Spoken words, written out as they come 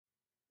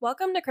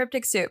Welcome to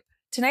Cryptic Soup.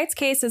 Tonight's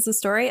case is the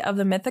story of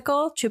the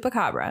mythical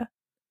Chupacabra.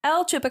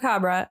 El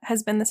Chupacabra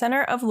has been the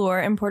center of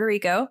lore in Puerto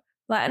Rico,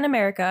 Latin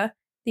America,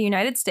 the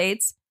United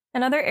States,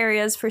 and other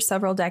areas for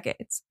several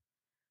decades.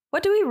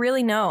 What do we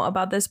really know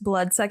about this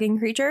blood-sucking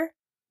creature?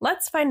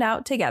 Let's find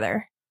out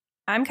together.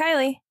 I'm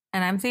Kylie.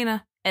 And I'm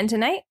Thina. And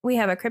tonight, we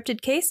have a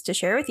cryptid case to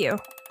share with you.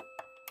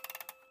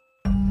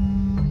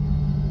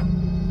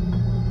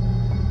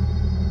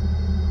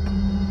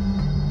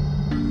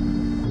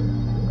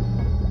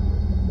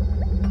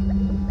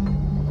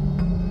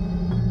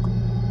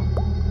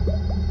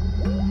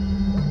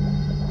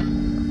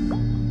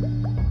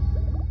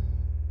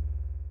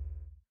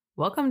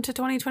 Welcome to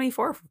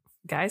 2024,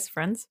 guys,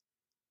 friends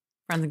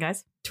and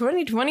guys.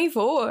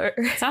 2024.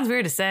 Sounds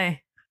weird to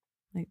say.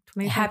 Like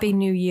Happy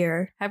New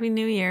Year. Happy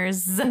New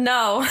Year's.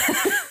 No.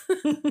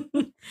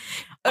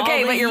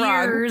 Okay, but you're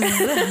wrong.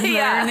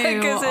 Yeah,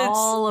 because it's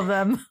all of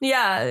them.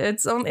 Yeah,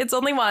 it's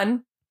only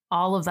one.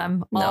 All of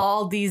them. No.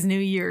 All these new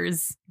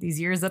years. These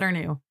years that are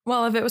new.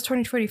 Well, if it was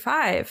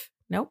 2025,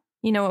 nope.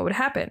 You know what would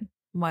happen?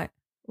 What?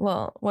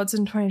 Well, what's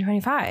in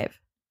 2025?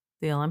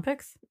 The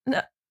Olympics?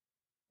 No.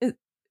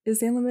 Is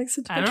the Olympics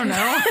in 2025?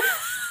 I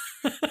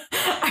don't know.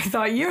 I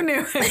thought you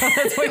knew.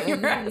 That's what you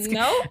were asking.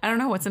 No. I don't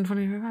know what's in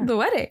 2025. The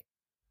wedding.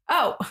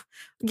 Oh,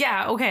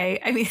 yeah.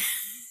 Okay. I mean,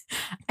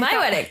 my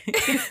wedding.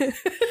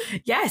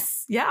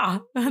 Yes. Yeah.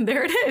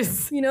 There it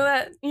is. You know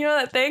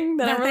that thing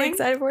that I'm really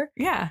excited for?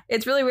 Yeah.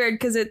 It's really weird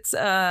because it's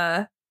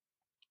hold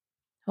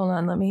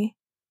on, let me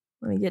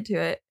get to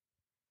it.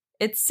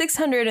 It's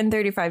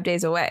 635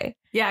 days away.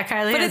 Yeah,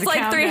 Kylie. But it's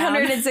like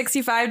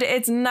 365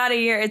 it's not a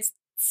year. It's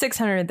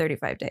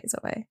 635 days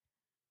away.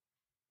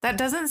 That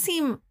doesn't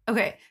seem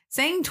okay.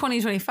 Saying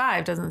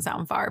 2025 doesn't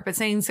sound far, but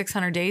saying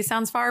 600 days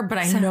sounds far. But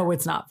I know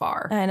it's not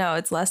far. I know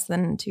it's less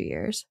than 2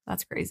 years.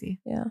 That's crazy.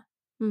 Yeah.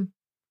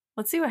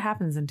 Let's see what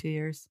happens in 2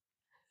 years.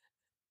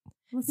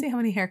 Let's see how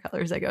many hair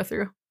colors I go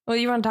through. Well,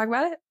 you want to talk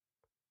about it?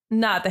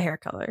 Not the hair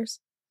colors.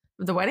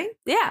 The wedding?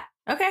 Yeah.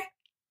 Okay.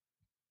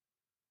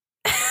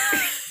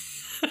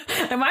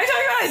 Am I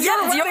talking about it?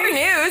 Yeah, it's your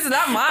news,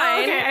 not mine.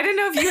 Oh, okay, I didn't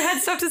know if you had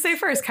stuff to say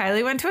first.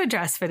 Kylie went to a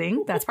dress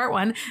fitting. That's part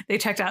 1. They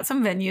checked out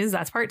some venues.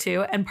 That's part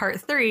 2. And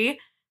part 3,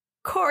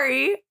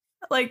 Corey,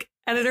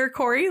 editor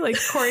Corey,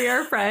 Corey,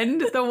 our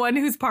friend, the one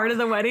who's part of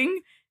the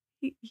wedding.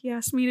 He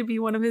asked me to be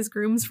one of his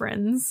groom's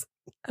friends.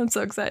 I'm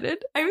so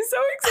excited. I'm so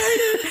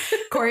excited.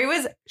 Corey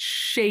was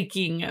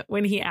shaking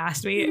when he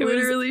asked me. It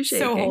Literally was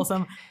shaking. So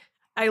wholesome.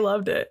 I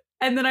loved it.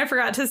 And then I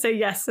forgot to say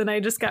yes. And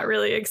I just got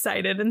really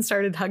excited and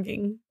started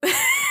hugging.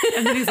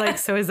 And then he's like,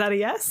 so is that a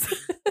yes?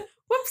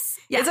 Whoops.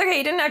 Yeah. It's okay.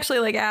 He didn't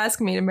actually ask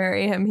me to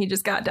marry him. He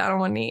just got down on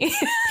one knee.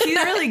 He's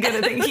really good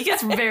at things. He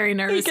gets very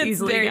nervous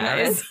easily, guys.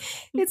 Nervous.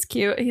 It's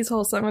cute. He's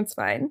wholesome. It's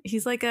fine.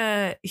 He's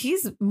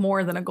he's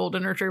more than a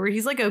golden retriever.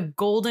 He's like a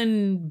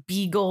golden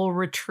beagle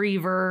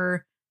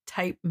retriever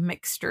type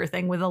mixture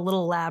thing with a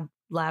little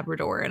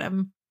Labrador in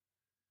him.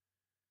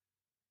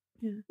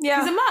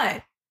 Yeah. He's a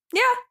mutt.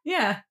 Yeah.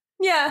 Yeah.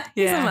 Yeah.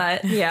 He's a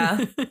mutt.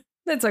 Yeah.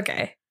 That's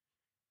okay.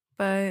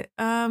 But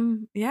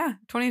yeah,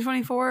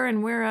 2024,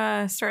 and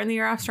we're starting the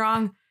year off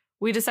strong.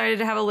 We decided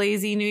to have a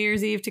lazy New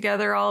Year's Eve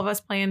together, all of us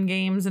playing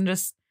games and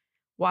just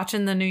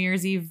watching the New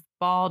Year's Eve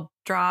ball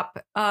drop.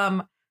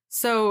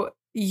 So,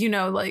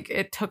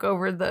 it took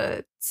over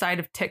the side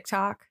of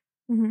TikTok,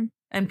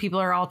 and people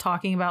are all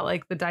talking about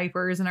the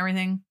diapers and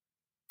everything.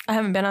 I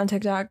haven't been on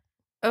TikTok.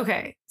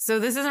 Okay, so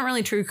this isn't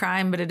really true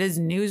crime, but it is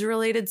news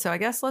related. So I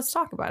guess let's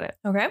talk about it.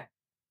 Okay.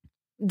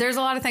 There's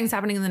a lot of things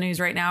happening in the news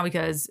right now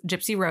because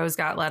Gypsy Rose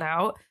got let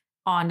out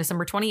on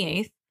December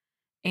 28th,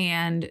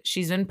 and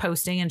she's been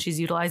posting and she's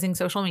utilizing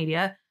social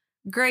media.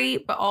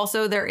 Great. But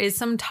also there is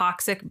some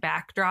toxic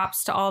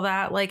backdrops to all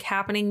that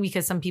happening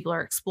because some people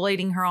are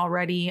exploiting her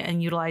already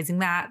and utilizing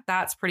that.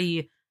 That's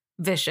pretty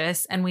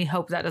vicious. And we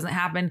hope that doesn't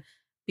happen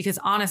because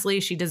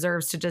honestly, she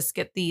deserves to just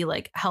get the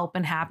help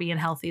and happy and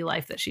healthy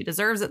life that she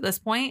deserves at this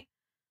point.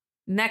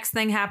 Next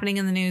thing happening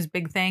in the news,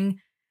 big thing.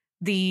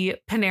 The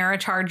Panera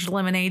charged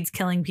lemonades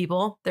killing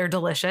people. They're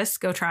delicious.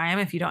 Go try them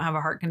if you don't have a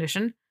heart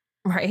condition.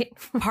 Right.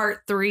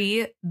 Part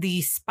 3,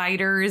 the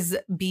spiders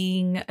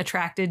being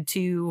attracted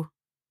to,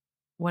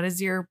 what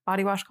is your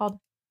body wash called?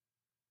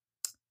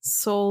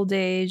 Sol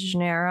de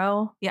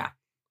Janeiro. Yeah.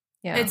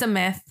 It's a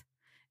myth.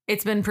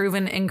 It's been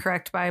proven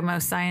incorrect by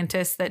most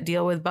scientists that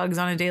deal with bugs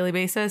on a daily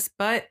basis.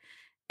 But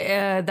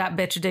that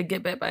bitch did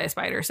get bit by a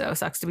spider, so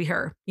sucks to be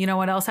her. You know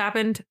what else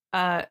happened?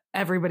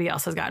 Everybody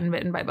else has gotten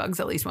bitten by bugs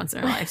at least once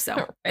in their life.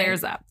 So There's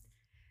that.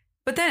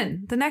 But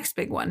then the next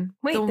big one.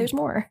 Wait, there's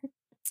more.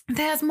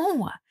 There's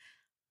more.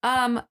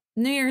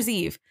 New Year's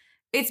Eve.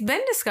 It's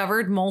been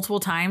discovered multiple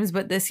times,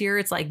 but this year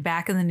it's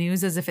back in the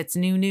news as if it's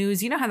new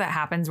news. You know how that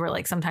happens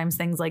where sometimes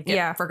things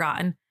get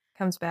forgotten.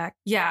 Comes back.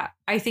 Yeah.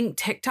 I think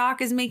TikTok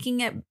is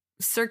making it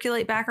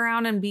circulate back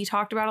around and be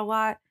talked about a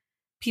lot.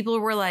 People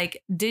were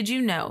like, did you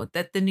know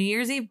that the New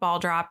Year's Eve ball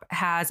drop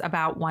has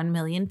about 1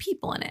 million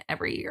people in it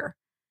every year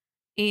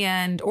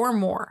or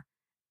more?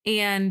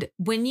 And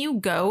when you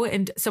go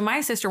so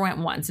my sister went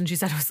once and she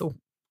said it was an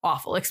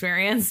awful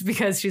experience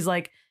because she's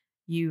like,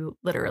 You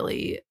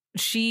literally,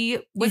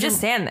 you just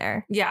stand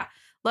there. Yeah.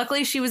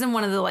 Luckily, she was in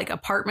one of the like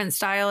apartment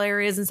style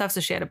areas and stuff.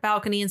 So she had a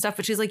balcony and stuff.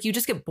 But she's like, you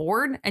just get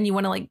bored and you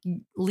want to like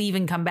leave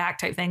and come back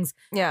type things.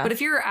 Yeah. But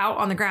if you're out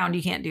on the ground,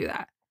 you can't do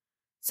that.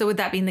 So with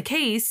that being the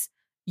case,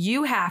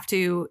 you have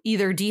to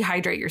either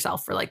dehydrate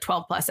yourself for like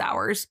 12 plus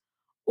hours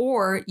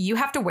or you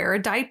have to wear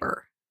a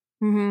diaper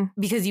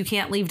because you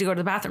can't leave to go to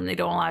the bathroom. They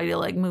don't allow you to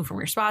like move from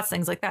your spots,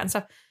 things like that and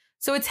stuff.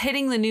 So it's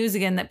hitting the news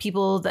again that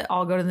people that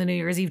all go to the New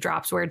Year's Eve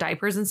drops wear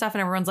diapers and stuff.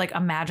 And everyone's like,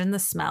 imagine the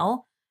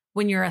smell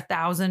when you're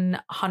 1,000,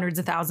 hundreds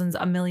of thousands,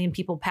 a million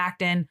people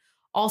packed in.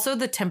 Also,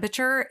 the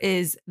temperature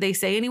is, they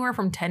say, anywhere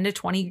from 10 to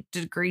 20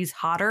 degrees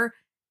hotter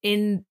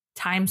in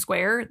Times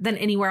Square than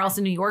anywhere else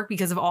in New York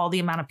because of all the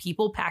amount of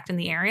people packed in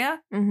the area.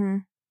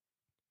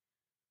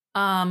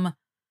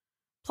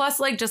 Plus,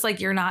 like, just like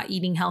you're not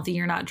eating healthy,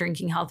 you're not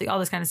drinking healthy, all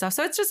this kind of stuff.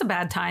 So it's just a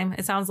bad time.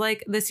 It sounds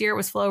like this year it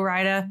was Flo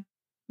Rida.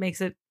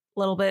 Makes it a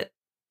little bit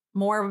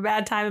more of a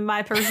bad time in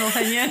my personal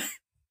opinion.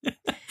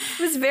 It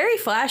was very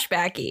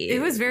flashbacky. It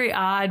was very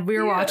odd. We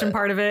were watching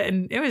part of it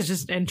and it was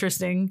just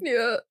interesting.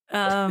 Yeah. But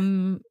I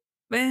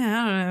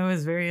don't know. It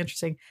was very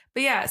interesting.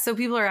 But yeah, so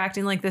people are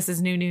acting like this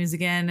is new news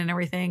again and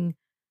everything.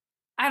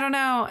 I don't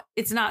know.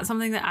 It's not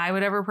something that I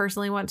would ever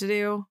personally want to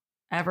do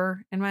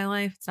ever in my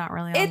life. It's not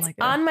really on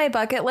on my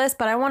bucket list,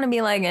 but I want to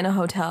be like in a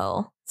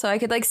hotel so I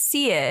could like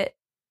see it,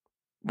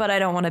 but I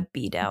don't want to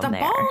be down there. The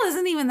ball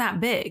isn't even that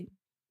big.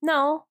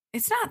 No.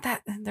 It's not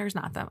that. There's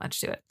not that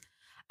much to it.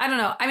 I don't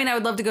know. I mean, I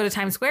would love to go to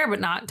Times Square, but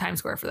not Times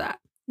Square for that.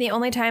 The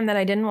only time that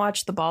I didn't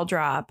watch the ball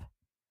drop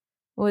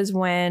was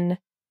when it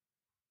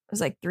was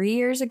like 3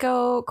 years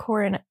ago.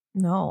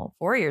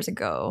 4 years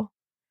ago.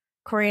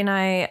 Corey and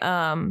I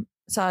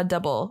saw a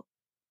double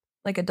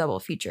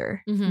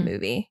feature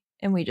movie.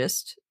 And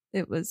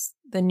it was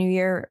the New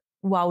Year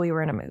while we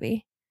were in a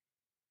movie.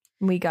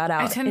 We got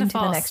out. I tend to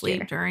fall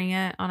asleep during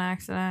it on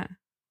accident.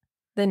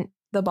 Then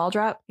the ball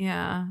drop?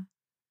 Yeah.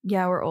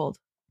 Yeah, we're old.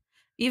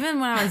 Even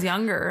when I was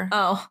younger.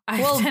 Oh,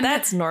 well,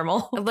 that's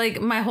normal. Like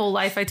my whole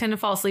life, I tend to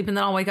fall asleep and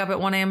then I'll wake up at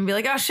 1 a.m. and be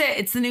like, oh shit,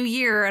 it's the new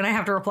year. And I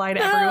have to reply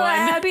to everyone.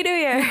 Happy New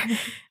Year.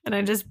 And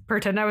I just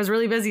pretend I was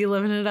really busy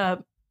living it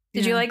up.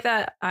 Did you like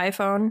that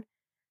iPhone?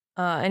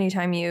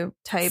 Anytime you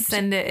type.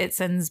 Send it, it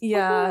sends.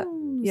 Yeah.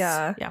 Booms.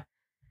 Yeah. Yeah.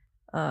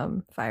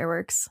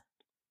 Fireworks.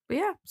 But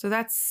yeah, so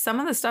that's some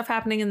of the stuff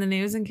happening in the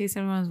news in case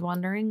anyone was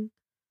wondering.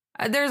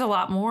 There's a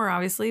lot more,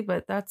 obviously,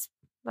 but that's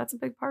a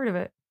big part of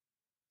it.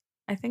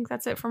 I think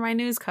that's it for my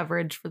news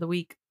coverage for the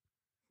week.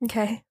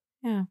 Okay.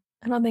 Yeah.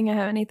 I don't think I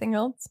have anything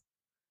else.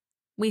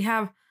 We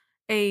have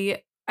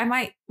I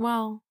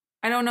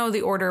don't know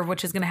the order of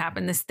which is going to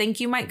happen. This thank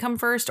you might come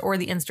first or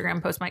the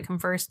Instagram post might come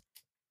first.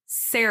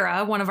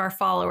 Sarah, one of our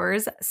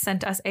followers,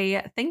 sent us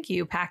a thank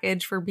you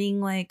package for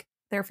being like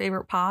their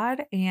favorite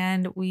pod.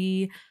 And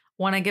we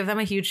want to give them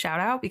a huge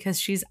shout out because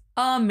she's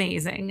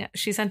amazing.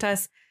 She sent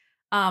us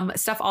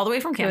stuff all the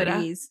way from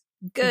Canada.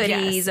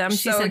 Goodies. Yes, I'm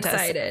so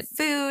excited.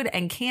 Food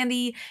and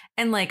candy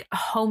and like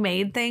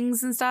homemade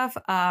things and stuff.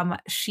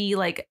 She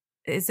like,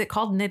 is it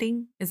called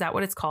knitting? Is that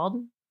what it's called?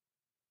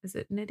 Is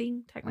it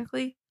knitting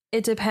technically?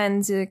 It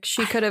depends.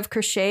 She could have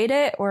crocheted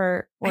it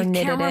or knitted it.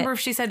 I can't remember if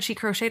she said she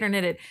crocheted or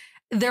knitted.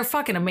 They're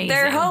fucking amazing.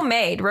 They're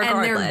homemade,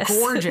 regardless. And they're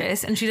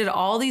gorgeous. And she did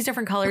all these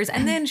different colors.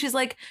 And then she's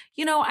like,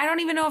 I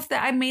don't even know if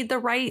I made the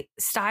right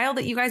style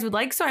that you guys would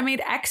like. So I made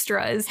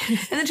extras. And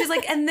then she's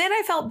like, and then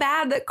I felt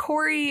bad that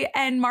Corey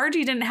and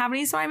Margie didn't have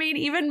any. So I made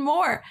even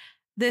more.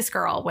 This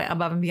girl went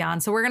above and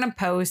beyond. So we're going to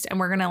post and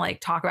we're going to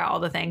like talk about all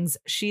the things.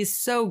 She's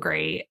so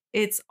great.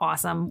 It's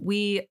awesome.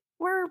 We're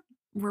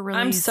really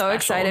I'm so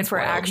excited for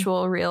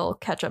actual real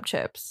ketchup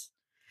chips.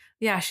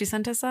 Yeah, she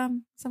sent us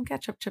some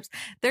ketchup chips.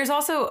 There's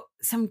also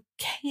some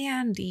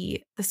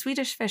candy, the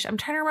Swedish fish. I'm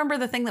trying to remember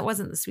the thing that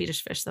wasn't the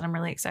Swedish fish that I'm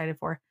really excited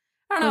for.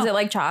 I don't know. Was it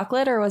like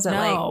chocolate or was it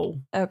No.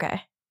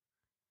 Okay.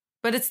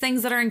 But it's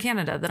things that are in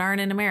Canada that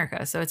aren't in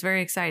America. So it's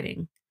very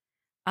exciting.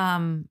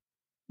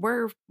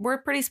 We're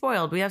pretty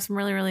spoiled. We have some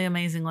really, really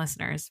amazing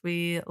listeners.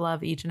 We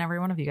love each and every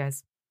one of you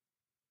guys.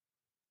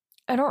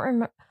 I don't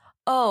remember.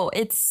 Oh,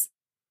 it's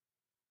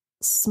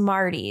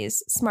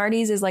Smarties.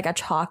 Smarties is like a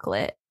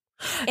chocolate.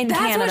 That's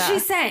Canada. what she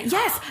sent.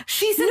 Yes,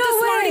 she sent the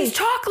Smarties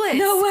chocolate.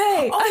 No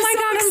way. Oh my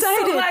God, I'm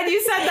so glad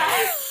you said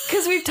that.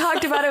 Because we've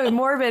talked about it with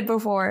Morbid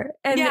before.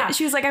 And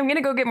she was like, I'm going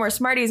to go get more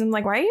Smarties. I'm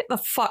like, why the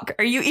fuck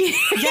are you eating?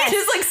 Yes.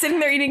 Just like sitting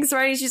there eating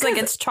Smarties. She's like,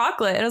 it's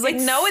chocolate. And I was like,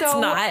 no, it's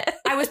not.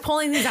 I was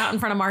pulling these out in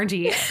front of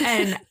Margie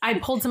and I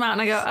pulled some out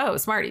and I go, oh,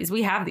 Smarties.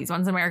 We have these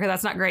ones in America.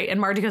 That's not great.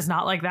 And Margie goes,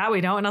 not like that. We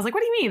don't. And I was like,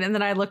 what do you mean? And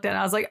then I looked at it and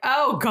I was like,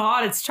 oh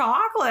God, it's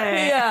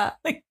chocolate. Yeah.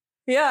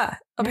 Yeah.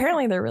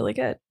 Apparently they're really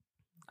good.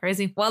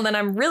 Crazy. Well, then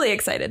I'm really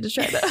excited to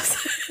try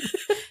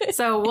those.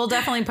 So we'll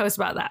definitely post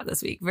about that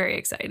this week. Very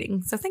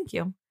exciting. So thank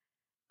you.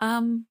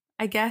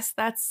 I guess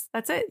that's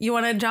it. You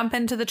want to jump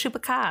into the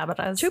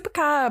Chupacabras?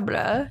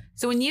 Chupacabra.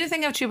 So when you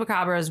think of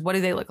Chupacabras, what do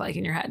they look like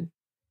in your head?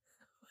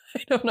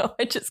 I don't know.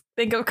 I just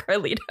think of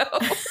Carlito.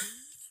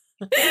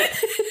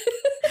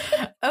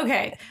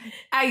 Okay.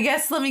 I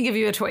guess let me give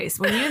you a choice.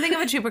 When you think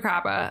of a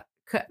Chupacabra,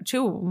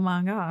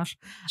 my gosh.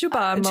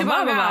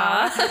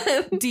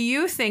 Chupacabra. Do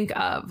you think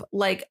of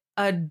like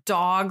a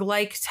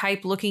dog-like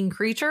type looking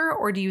creature,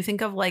 or do you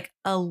think of like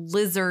a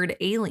lizard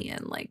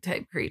alien like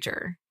type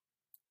creature?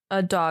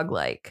 A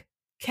dog-like.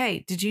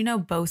 Okay, did you know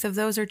both of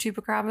those are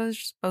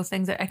chupacabras? Both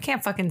things I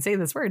can't fucking say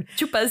this word.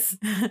 Chupas.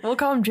 We'll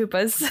call them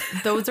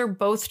chupas. Those are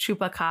both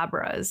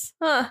chupacabras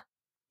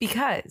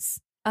because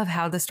of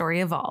how the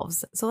story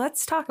evolves. So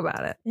let's talk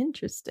about it.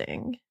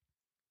 Interesting.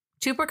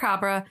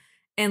 Chupacabra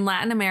in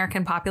Latin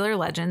American popular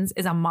legends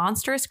is a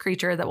monstrous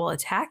creature that will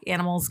attack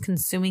animals,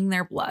 consuming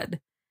their blood.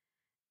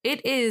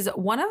 It is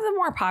one of the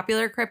more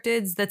popular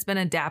cryptids that's been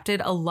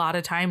adapted a lot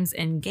of times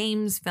in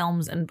games,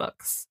 films, and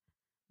books.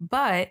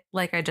 But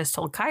like I just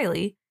told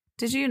Kylie,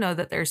 did you know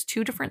that there's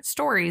 2 different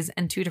stories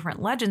and 2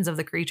 different legends of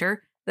the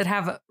creature that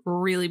have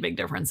really big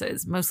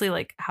differences, mostly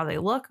like how they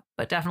look,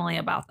 but definitely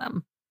about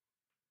them.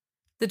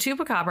 The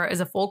chupacabra is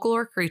a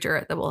folklore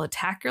creature that will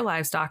attack your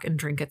livestock and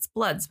drink its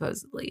blood,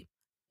 supposedly.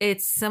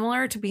 It's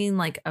similar to being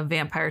like a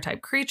vampire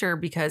type creature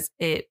because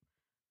it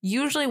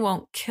usually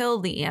won't kill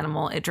the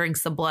animal. It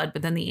drinks the blood,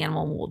 but then the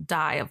animal will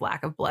die of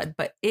lack of blood,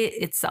 but it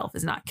itself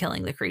is not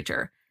killing the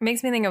creature. It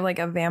makes me think of like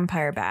a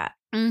vampire bat.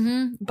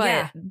 Mm-hmm.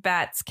 But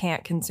bats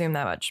can't consume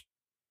that much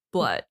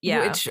blood.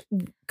 Yeah. Which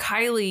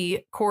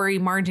Kylie, Corey,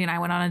 Margie, and I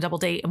went on a double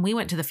date, and we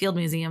went to the Field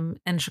Museum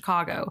in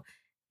Chicago,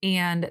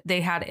 and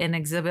they had an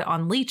exhibit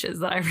on leeches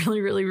that I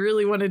really, really,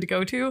 really wanted to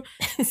go to.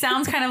 It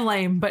sounds kind of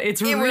lame, but it's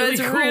really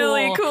cool.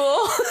 Really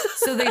cool.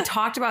 So they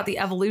talked about the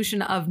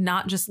evolution of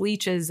not just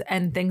leeches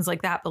and things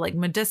like that, but like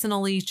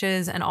medicinal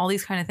leeches and all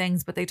these kind of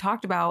things. But they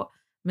talked about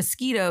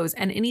mosquitoes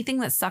and anything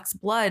that sucks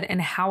blood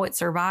and how it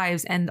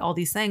survives and all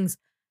these things.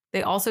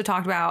 They also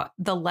talked about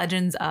the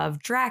legends of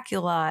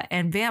Dracula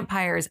and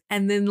vampires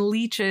and then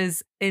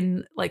leeches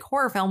in like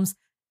horror films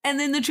and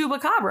then the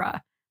chupacabra,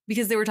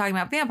 because they were talking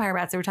about vampire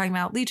bats. They were talking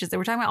about leeches. They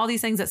were talking about all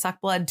these things that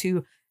suck blood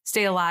to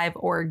stay alive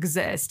or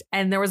exist.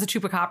 And there was a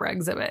chupacabra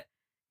exhibit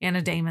and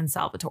a Damon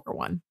Salvatore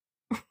one.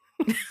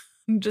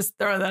 Just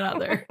throw that out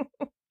there.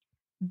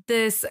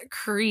 This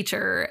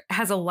creature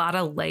has a lot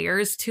of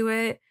layers to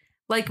it.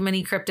 Like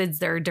many cryptids,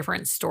 there are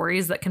different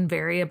stories that can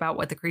vary about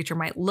what the creature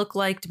might look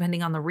like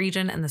depending on the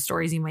region and the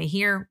stories you may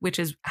hear, which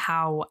is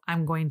how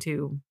I'm going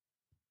to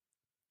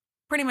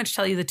pretty much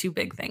tell you the 2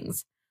 big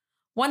things.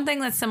 One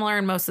thing that's similar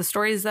in most of the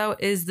stories, though,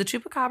 is the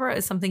chupacabra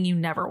is something you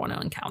never want to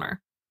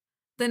encounter.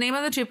 The name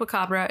of the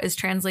chupacabra is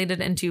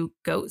translated into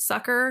goat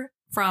sucker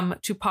from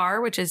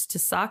chupar, which is to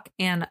suck,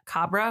 and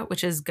cabra,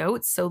 which is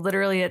goats. So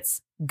literally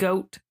it's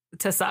goat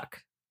to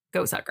suck,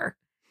 goat sucker.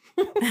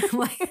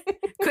 Like,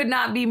 could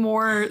not be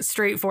more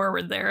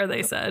straightforward there,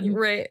 they said.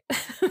 Right.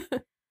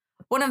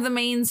 One of the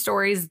main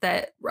stories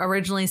that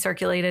originally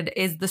circulated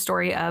is the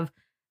story of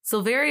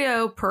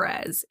Silverio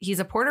Perez. He's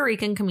a Puerto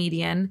Rican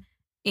comedian,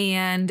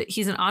 and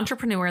he's an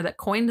entrepreneur that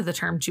coined the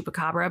term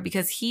chupacabra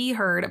because he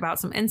heard about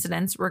some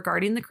incidents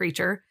regarding the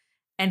creature,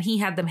 and he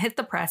had them hit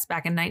the press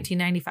back in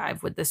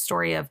 1995 with this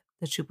story of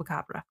the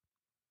chupacabra.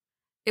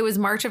 It was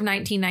March of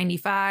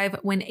 1995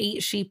 when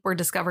 8 sheep were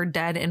discovered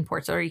dead in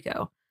Puerto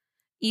Rico.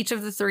 Each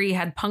of the 3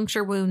 had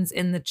puncture wounds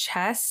in the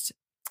chest.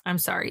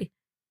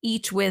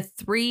 Each with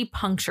 3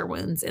 puncture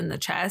wounds in the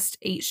chest,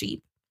 8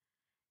 sheep.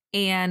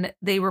 And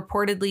they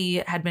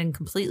reportedly had been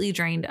completely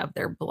drained of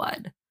their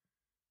blood.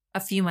 A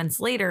few months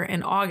later,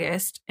 in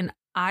August, an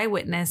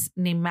eyewitness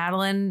named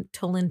Madeline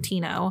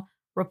Tolentino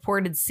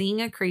reported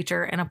seeing a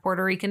creature in a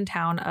Puerto Rican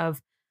town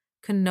of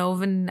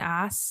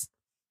Canovenas.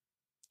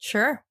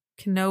 Sure.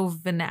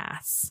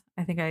 Canovenas.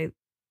 I think I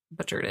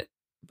butchered it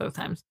both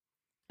times.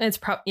 It's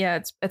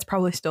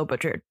probably still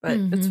butchered, but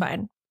it's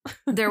fine.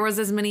 There was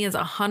as many as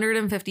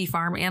 150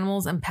 farm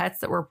animals and pets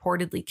that were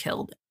reportedly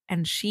killed,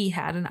 and she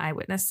had an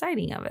eyewitness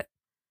sighting of it.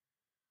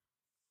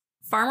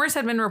 Farmers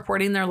had been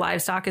reporting their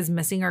livestock as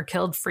missing or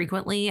killed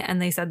frequently,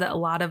 and they said that a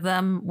lot of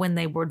them, when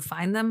they would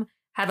find them,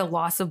 had a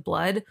loss of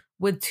blood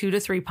with 2 to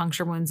 3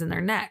 puncture wounds in their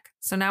neck.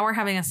 So now we're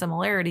having a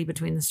similarity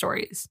between the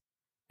stories.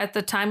 At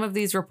the time of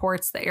these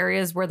reports, the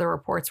areas where the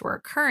reports were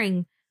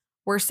occurring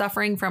were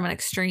suffering from an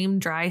extreme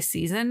dry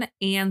season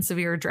and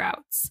severe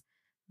droughts.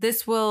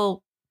 This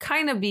will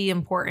kind of be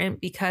important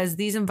because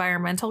these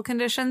environmental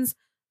conditions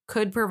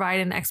could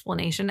provide an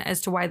explanation as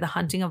to why the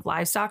hunting of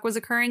livestock was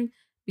occurring,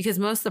 because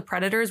most of the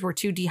predators were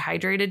too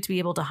dehydrated to be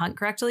able to hunt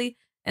correctly,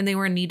 and they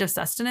were in need of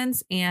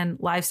sustenance, and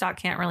livestock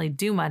can't really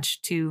do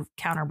much to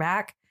counter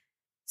back.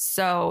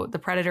 So the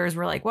predators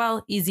were like,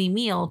 well, easy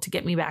meal to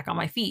get me back on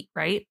my feet,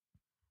 right?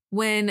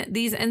 When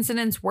these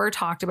incidents were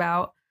talked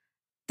about,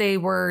 they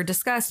were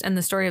discussed, and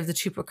the story of the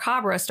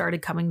chupacabra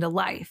started coming to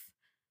life,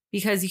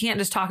 because you can't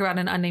just talk about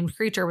an unnamed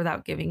creature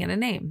without giving it a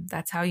name.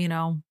 That's how,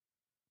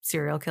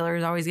 serial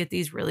killers always get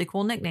these really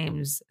cool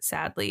nicknames,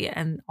 sadly,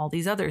 and all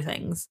these other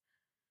things.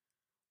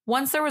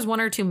 Once there was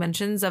 1 or 2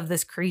 mentions of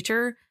this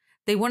creature,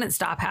 they wouldn't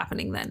stop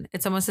happening then.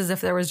 It's almost as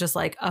if there was just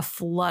like a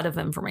flood of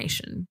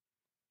information.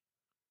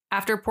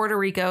 After Puerto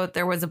Rico,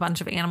 there was a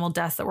bunch of animal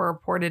deaths that were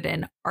reported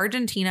in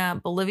Argentina,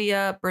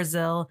 Bolivia,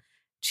 Brazil,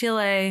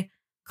 Chile,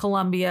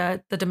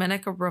 Colombia, the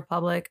Dominican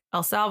Republic,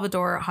 El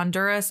Salvador,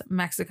 Honduras,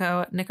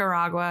 Mexico,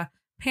 Nicaragua,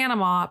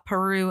 Panama,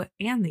 Peru,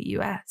 and the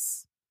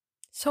U.S.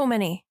 So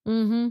many.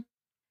 Mm-hmm.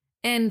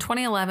 In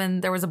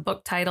 2011, there was a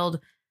book titled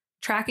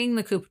Tracking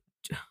the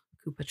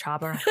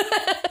Chupacabra.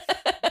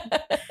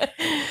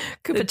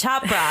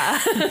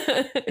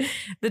 Chupacabra.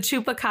 The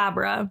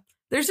Chupacabra.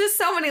 There's just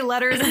so many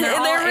letters and they're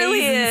all there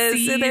really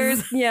A's and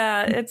is.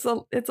 C's.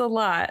 It's a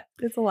lot.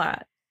 It's a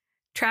lot.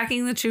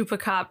 Tracking the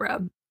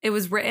Chupacabra. It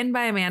was written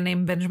by a man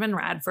named Benjamin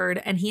Radford,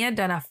 and he had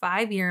done a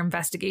 5-year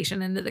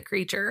investigation into the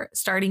creature,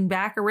 starting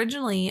back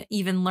originally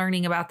even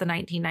learning about the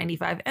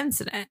 1995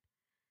 incident.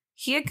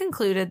 He had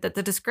concluded that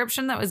the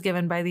description that was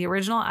given by the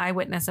original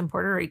eyewitness in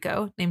Puerto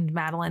Rico, named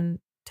Madeline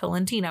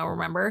Tolentino,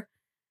 remember?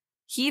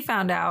 He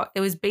found out it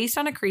was based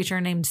on a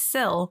creature named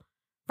Syl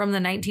from the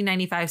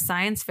 1995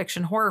 science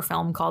fiction horror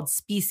film called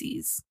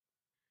Species.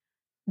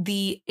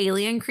 The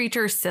alien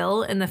creature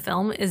Syl in the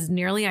film is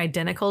nearly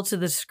identical to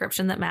the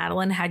description that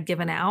Madeline had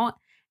given out.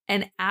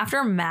 And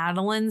after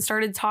Madeline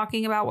started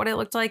talking about what it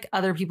looked like,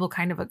 other people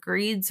kind of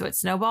agreed, so it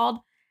snowballed.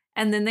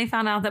 And then they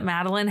found out that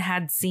Madeline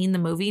had seen the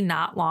movie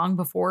not long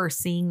before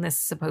seeing this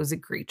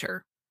supposed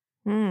creature.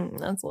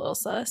 That's a little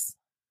sus.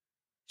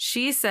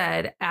 She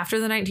said after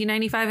the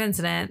 1995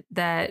 incident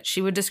that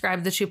she would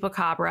describe the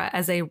Chupacabra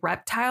as a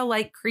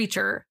reptile-like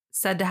creature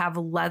said to have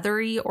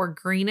leathery or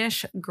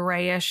greenish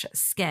grayish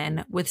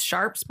skin with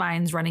sharp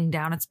spines running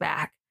down its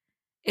back.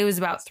 It was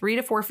about 3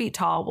 to 4 feet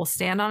tall, will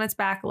stand on its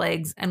back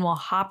legs, and will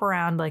hop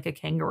around like a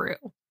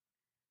kangaroo.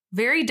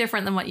 Very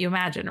different than what you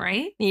imagine,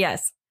 right?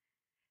 Yes.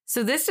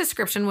 So this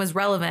description was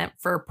relevant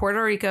for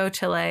Puerto Rico,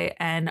 Chile,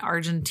 and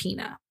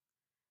Argentina.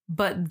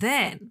 But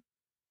then,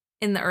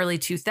 in the early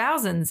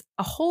 2000s,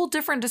 a whole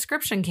different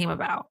description came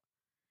about.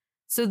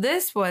 So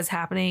this was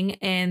happening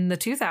in the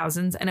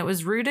 2000s, and it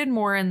was rooted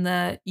more in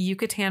the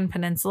Yucatan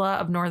Peninsula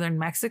of northern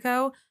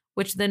Mexico,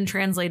 which then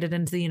translated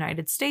into the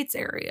United States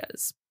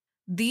areas.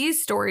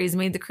 These stories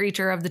made the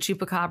creature of the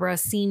Chupacabra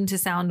seem to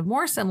sound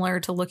more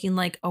similar to looking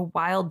like a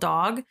wild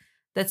dog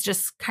that's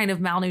just kind of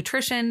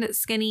malnutritioned,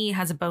 skinny,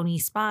 has a bony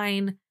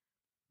spine,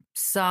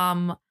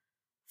 some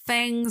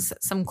fangs,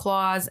 some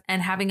claws,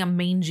 and having a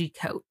mangy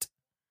coat.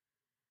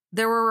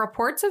 There were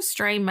reports of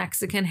stray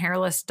Mexican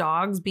hairless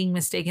dogs being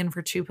mistaken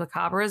for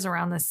chupacabras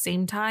around the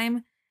same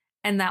time.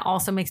 And that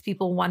also makes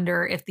people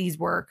wonder if these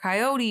were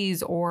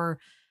coyotes or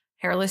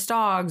hairless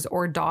dogs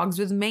or dogs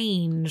with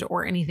mange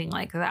or anything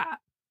like that.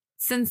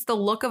 Since the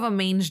look of a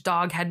mange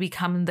dog had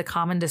become the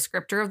common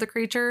descriptor of the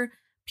creature,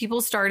 people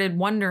started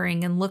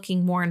wondering and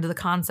looking more into the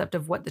concept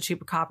of what the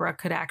chupacabra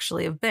could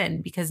actually have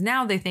been, because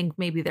now they think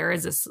maybe there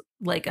is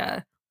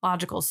a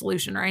logical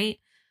solution, right?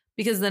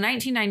 Because the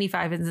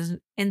 1995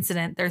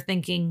 incident, they're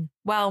thinking,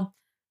 well,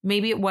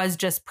 maybe it was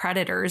just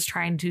predators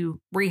trying to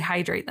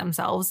rehydrate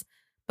themselves.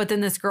 But then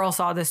this girl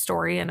saw this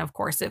story and, of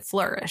course, it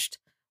flourished.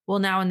 Well,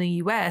 now in the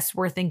U.S.,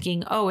 we're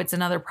thinking, oh, it's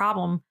another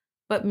problem,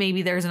 but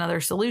maybe there's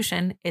another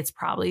solution. It's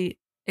probably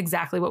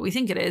exactly what we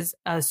think it is,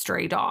 a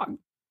stray dog.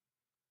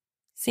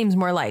 Seems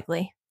more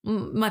likely.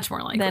 Much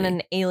more likely. Than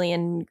an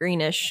alien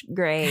greenish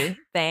gray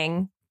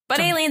thing. But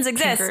aliens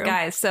exist, kangaroo.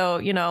 Guys. So,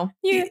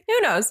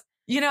 who knows?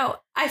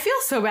 I feel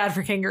so bad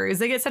for kangaroos.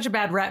 They get such a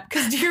bad rep.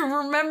 Because do you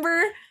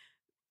remember,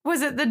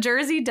 was it the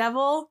Jersey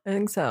Devil? I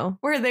think so.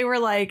 Where they were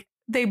like,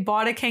 they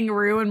bought a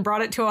kangaroo and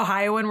brought it to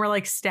Ohio and were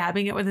like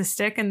stabbing it with a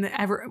stick. And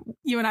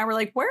you and I were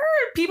like, where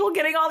are people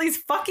getting all these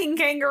fucking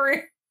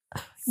kangaroos?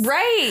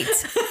 Right.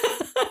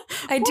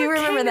 I do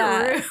remember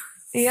that.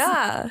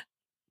 Yeah.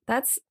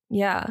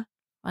 Yeah.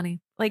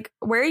 Funny. Like,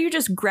 where are you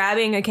just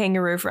grabbing a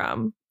kangaroo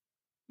from?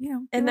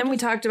 And then we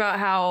talked about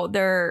how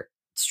they're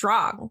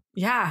strong.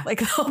 Yeah.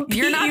 Like,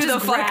 you're not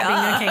just grabbing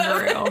a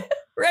kangaroo.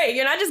 Right.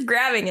 You're not just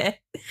grabbing it.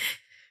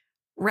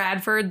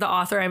 Radford, the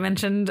author I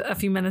mentioned a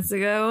few minutes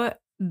ago,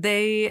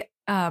 he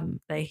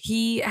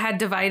had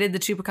divided the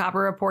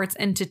Chupacabra reports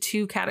into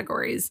 2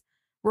 categories: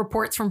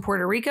 reports from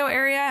Puerto Rico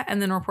area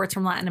and then reports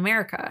from Latin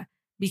America,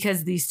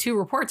 because these 2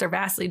 reports are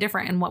vastly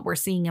different in what we're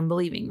seeing and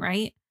believing,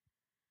 right?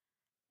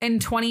 In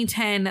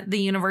 2010, the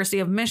University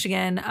of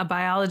Michigan, a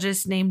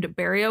biologist named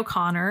Barry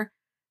O'Connor,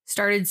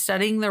 started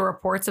studying the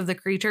reports of the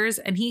creatures,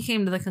 and he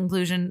came to the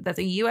conclusion that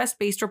the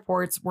U.S.-based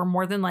reports were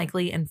more than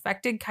likely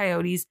infected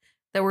coyotes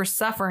that were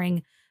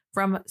suffering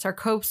from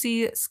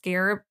Sarcopsia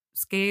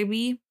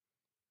scabi,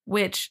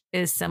 which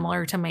is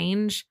similar to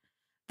mange.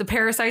 The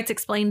parasites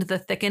explained the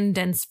thickened,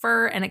 dense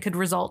fur, and it could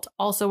result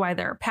also why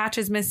there are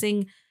patches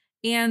missing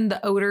and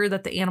the odor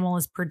that the animal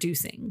is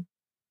producing.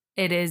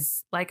 It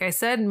is, like I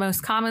said,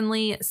 most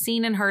commonly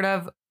seen and heard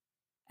of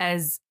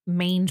as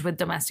mange with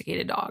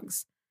domesticated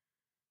dogs.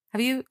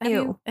 Have you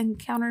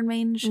encountered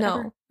mange? No.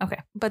 Ever?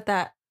 Okay. But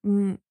that,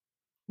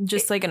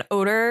 just like an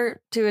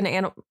odor to an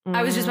animal.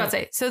 I was just about to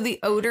say, so the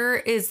odor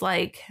is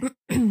like,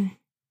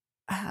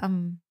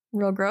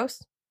 real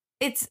gross.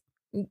 It's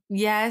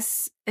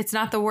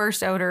not the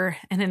worst odor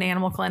in an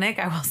animal clinic.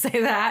 I will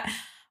say that,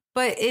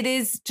 but it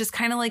is just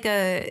kind of like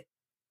a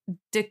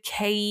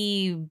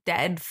decay,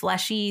 dead,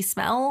 fleshy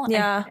smell.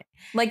 Yeah.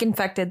 Like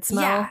infected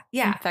smell.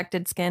 Yeah.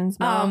 Infected skin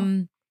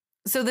smell.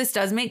 So this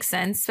does make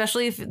sense,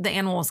 especially if the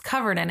animal is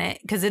covered in it,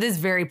 because it is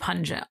very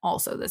pungent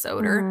also, this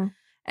odor. Mm-hmm.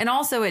 And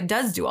also it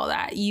does do all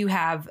that. You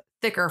have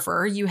thicker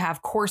fur, you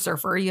have coarser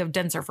fur, you have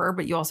denser fur,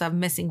 but you also have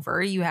missing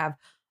fur. You have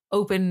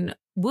open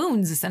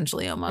wounds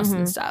essentially almost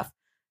and stuff.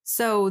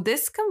 So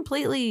this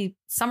completely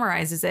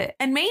summarizes it.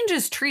 And mange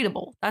is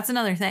treatable. That's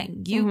another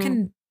thing. You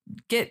can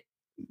get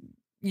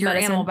your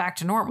animal back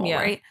to normal,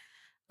 right?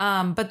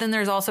 But then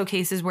there's also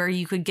cases where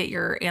you could get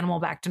your animal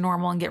back to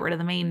normal and get rid of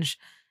the mange,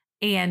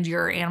 and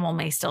your animal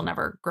may still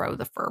never grow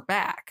the fur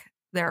back.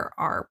 There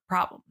are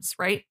problems,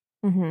 right?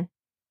 Mm-hmm.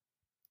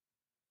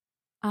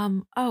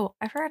 Oh,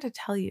 I forgot to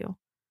tell you.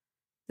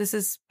 This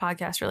is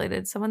podcast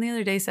related. Someone the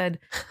other day said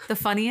the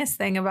funniest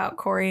thing about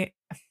Corey.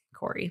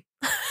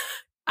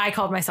 I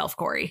called myself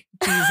Corey.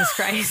 Jesus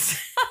Christ.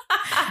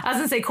 I was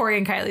going to say Corey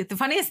and Kylie. The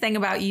funniest thing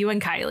about you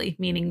and Kylie,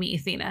 meaning me,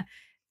 Thena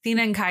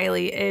and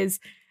Kylie, is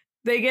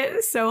they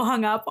get so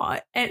hung up on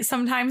it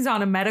sometimes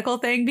on a medical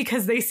thing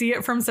because they see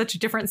it from such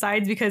different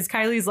sides, because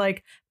Kylie's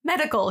like,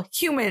 medical,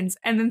 humans.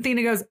 And then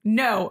Thena goes,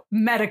 no,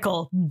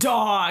 medical,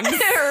 dogs.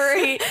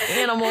 Right.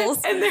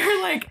 Animals. And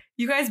they're like,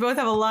 you guys both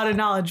have a lot of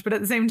knowledge, but at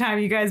the same time,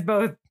 you guys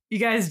don't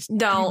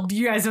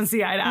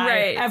see eye to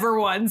eye ever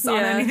once on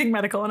anything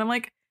medical. And I'm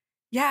like,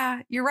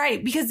 yeah, you're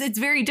right. Because it's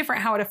very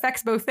different how it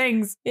affects both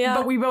things. Yeah.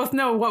 But we both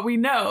know what we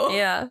know.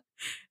 Yeah.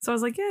 So I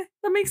was like, yeah,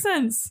 that makes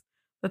sense.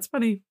 That's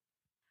funny.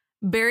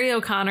 Barry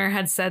O'Connor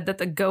had said that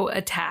the goat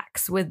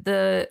attacks with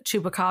the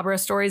Chupacabra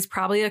stories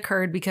probably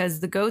occurred because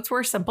the goats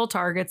were simple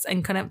targets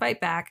and couldn't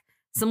fight back,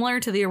 similar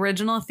to the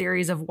original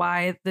theories of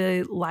why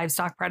the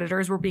livestock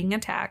predators were being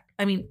attacked.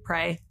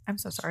 Prey. I'm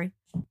so sorry.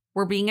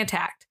 Were being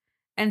attacked.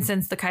 And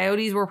since the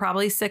coyotes were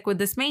probably sick with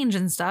this mange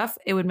and stuff,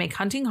 it would make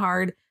hunting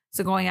hard.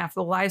 So going after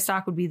the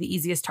livestock would be the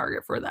easiest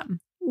target for them.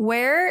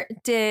 Where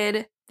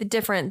did the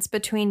difference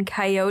between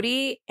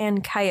coyote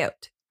and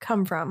coyote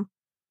come from?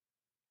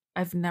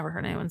 I've never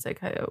heard anyone say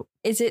coyote.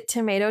 Is it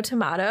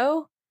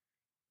tomato?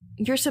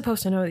 You're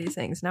supposed to know these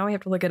things. Now we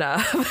have to look it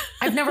up.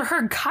 I've never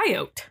heard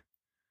coyote.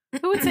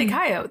 Who would say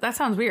coyote? That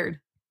sounds weird.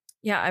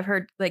 Yeah, I've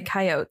heard like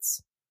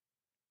coyotes.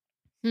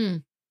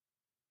 Do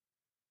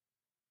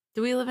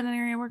we live in an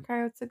area where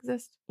coyotes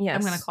exist? Yes.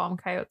 I'm going to call them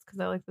coyotes because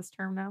I like this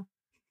term now.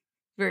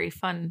 Very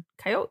fun.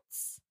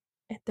 Coyotes.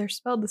 They're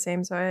spelled the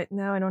same, so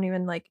now I don't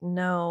even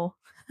know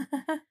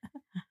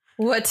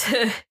what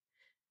to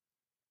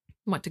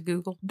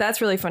Google. That's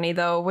really funny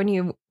though. When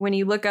you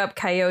look up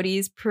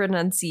coyotes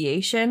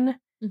pronunciation,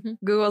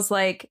 Google's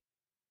like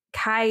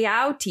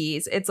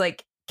coyotes. It's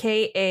like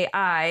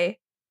KAIOWTEEEZ.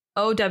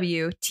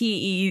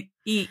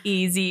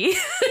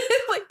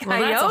 Like coyotes. Well,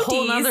 that's a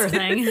whole other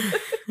thing.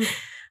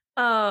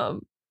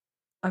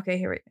 Okay,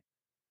 here we go.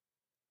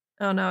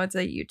 Oh no, it's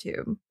a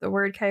YouTube. The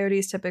word coyote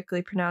is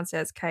typically pronounced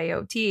as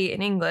coyote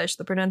in English.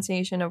 The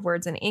pronunciation of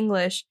words in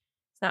English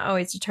is not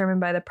always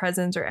determined by the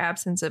presence or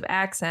absence of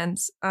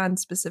accents on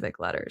specific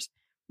letters.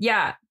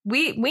 Yeah,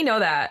 we know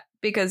that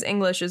because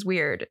English is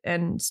weird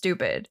and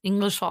stupid.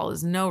 English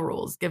follows no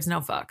rules, gives no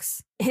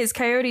fucks. Is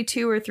coyote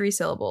 2 or 3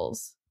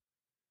 syllables?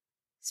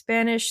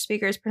 Spanish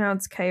speakers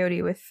pronounce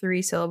coyote with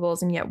 3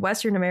 syllables, and yet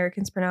Western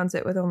Americans pronounce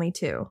it with only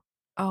 2.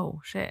 Oh,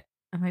 shit.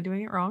 Am I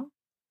doing it wrong?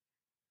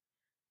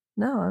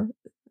 No,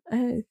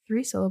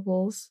 3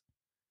 syllables.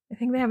 I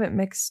think they have it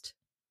mixed.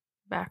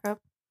 Back up?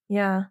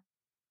 Yeah.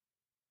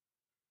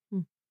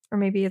 Or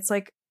maybe it's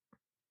like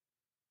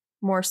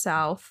more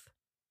south.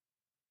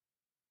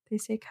 They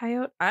say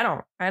coyote? I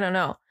don't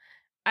know.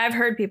 I've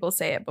heard people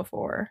say it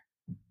before.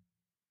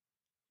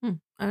 I've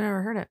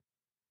never heard it.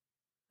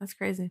 That's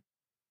crazy.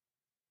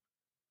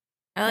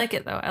 I like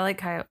it though. I like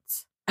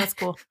coyotes. That's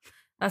cool.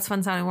 That's a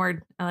fun sounding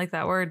word. I like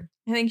that word.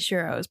 I think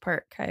Shiro is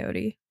part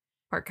coyote.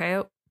 Part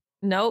coyote?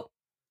 Nope.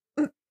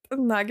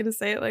 I'm not going to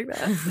say it like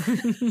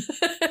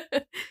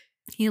that.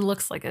 He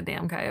looks like a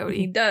damn coyote.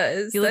 He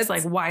does. He looks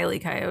like Wile E.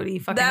 Coyote.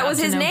 That was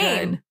his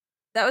name. Good.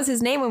 That was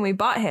his name when we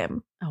bought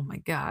him. Oh my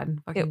God.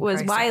 It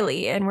was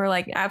Wiley, and we're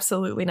like,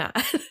 absolutely not.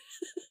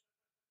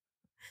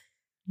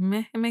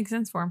 It makes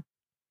sense for him.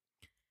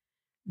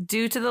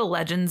 Due to the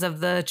legends of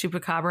the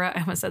Chupacabra,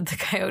 I almost said the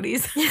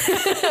coyotes.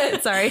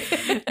 Sorry.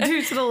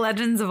 Due to the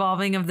legends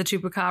evolving of the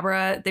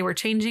Chupacabra, they were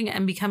changing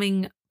and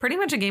becoming pretty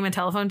much a game of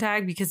telephone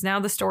tag, because now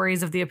the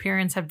stories of the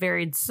appearance have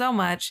varied so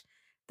much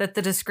that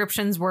the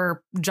descriptions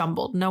were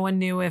jumbled. No one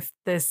knew if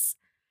this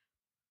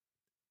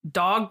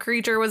dog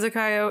creature was a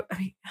coyote. I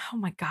mean, oh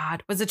my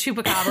God, was a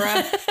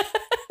Chupacabra.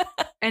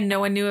 And no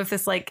one knew if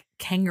this like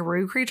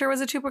kangaroo creature was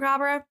a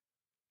Chupacabra.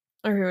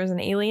 Or who was an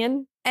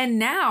alien. And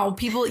now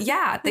people,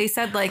 they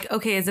said like,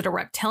 okay, is it a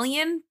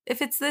reptilian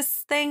if it's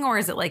this thing, or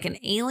is it like an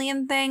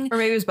alien thing? Or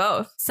maybe it was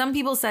both. Some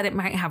people said it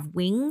might have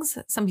wings.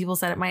 Some people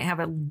said it might have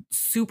a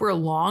super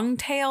long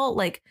tail.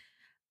 Like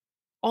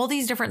all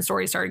these different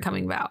stories started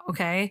coming about.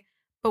 Okay.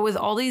 But with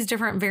all these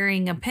different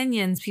varying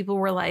opinions, people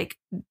were like,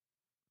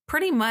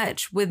 pretty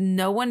much with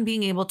no one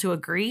being able to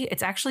agree,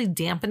 it's actually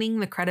dampening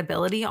the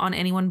credibility on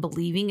anyone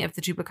believing if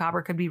the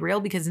Chupacabra could be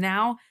real, because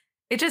now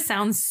it just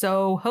sounds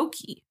so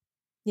hokey.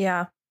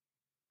 Yeah.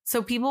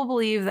 So people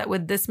believe that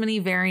with this many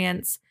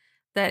variants,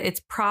 that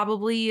it's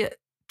probably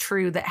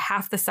true that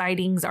half the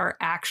sightings are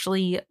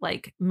actually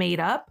like made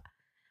up,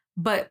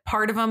 but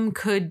part of them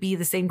could be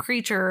the same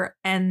creature.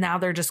 And now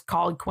they're just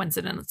called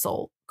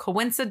coincidental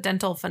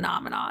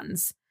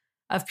phenomenons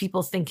of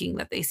people thinking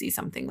that they see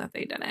something that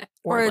they didn't.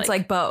 Or it's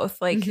like both.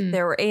 Like Mhm.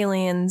 there were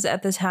aliens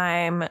at the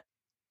time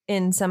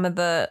in some of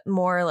the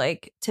more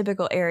like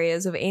typical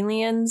areas of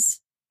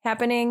aliens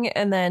happening.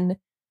 And then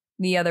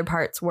the other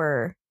parts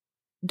were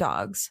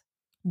dogs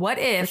what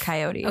or if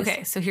coyotes.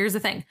 Okay, so here's the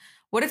thing.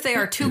 What if they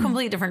are two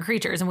completely different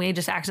creatures and we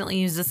just accidentally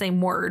use the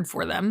same word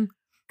for them?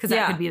 Because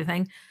that could be the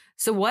thing.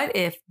 So what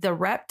if the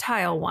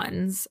reptile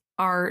ones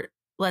are,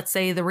 let's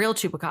say, the real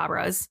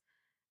chupacabras,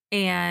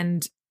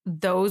 and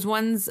those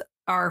ones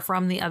are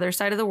from the other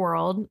side of the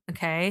world,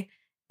 okay?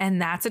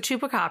 And that's a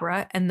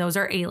chupacabra, and those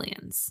are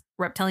aliens,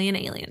 reptilian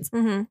aliens.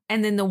 Mm-hmm.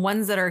 And then the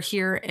ones that are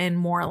here in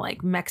more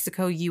like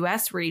Mexico,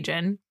 US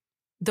region,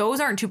 those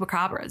aren't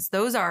chupacabras.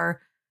 Those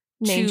are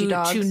Mangy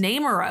dogs.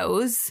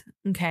 chunameros,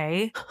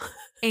 okay?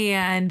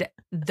 And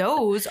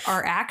those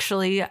are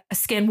actually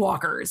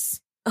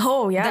skinwalkers.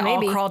 Oh, yeah, that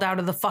maybe. all crawled out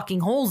of the fucking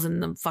holes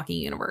in the fucking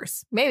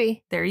universe.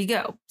 Maybe. There you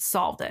go.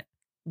 Solved it.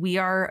 We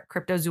are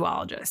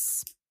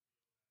cryptozoologists.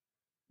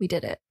 We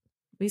did it.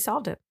 We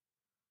solved it.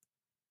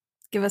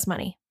 Give us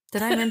money.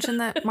 Did I mention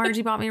that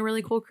Margie bought me a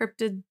really cool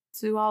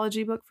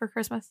cryptozoology book for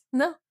Christmas?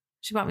 No.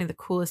 She bought me the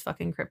coolest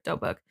fucking crypto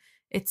book.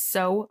 It's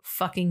so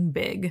fucking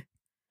big.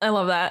 I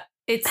love that.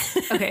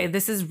 It's okay.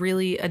 This is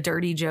really a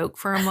dirty joke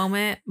for a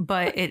moment,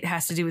 but it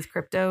has to do with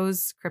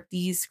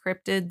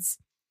cryptids.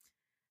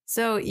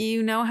 So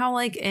you know how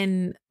like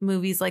in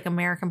movies like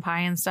American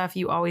Pie and stuff,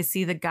 you always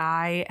see the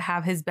guy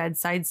have his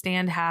bedside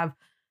stand have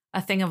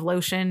a thing of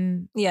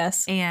lotion.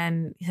 Yes.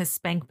 And his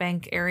spank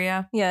bank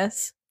area.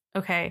 Yes.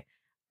 Okay.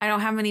 I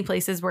don't have many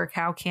places where a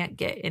cow can't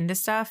get into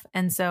stuff.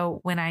 And so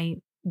when I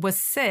was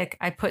sick,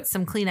 I put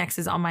some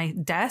Kleenexes on my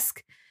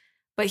desk.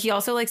 But he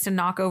also likes to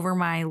knock over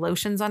my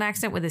lotions on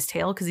accident with his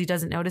tail because he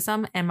doesn't notice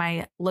them. And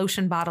my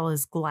lotion bottle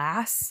is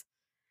glass.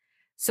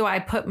 So I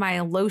put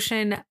my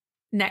lotion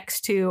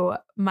next to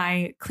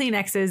my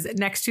Kleenexes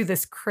next to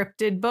this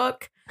cryptid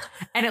book.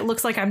 And it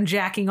looks like I'm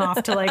jacking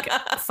off to like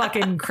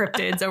fucking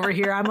cryptids over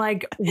here. I'm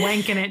like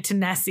wanking it to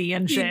Nessie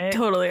and shit. You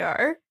totally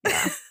are.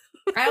 Yeah.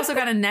 I also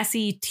got a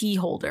Nessie tea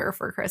holder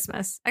for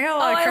Christmas. I got a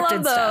lot of cryptid I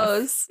love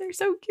those. stuff. They're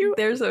so cute.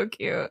 They're so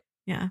cute.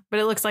 Yeah. But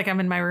it looks like I'm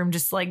in my room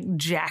just like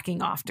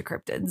jacking off to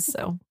cryptids.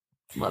 So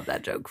love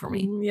that joke for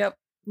me. Yep.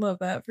 Love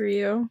that for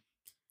you.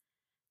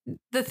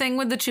 The thing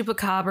with the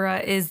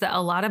chupacabra is that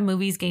a lot of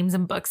movies, games,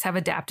 and books have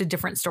adapted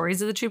different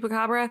stories of the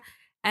chupacabra.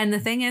 And the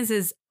thing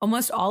is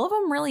almost all of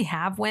them really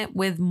have went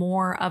with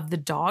more of the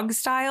dog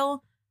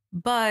style.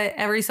 But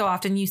every so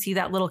often you see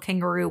that little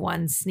kangaroo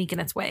one sneaking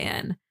its way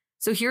in.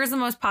 So here's the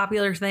most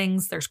popular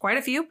things. There's quite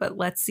a few, but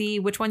let's see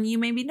which one you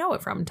maybe know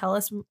it from. Tell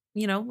us,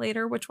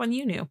 later which one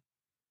you knew.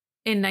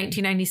 In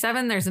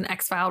 1997, there's an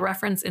X-File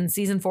reference in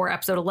season 4,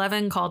 episode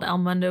 11 called El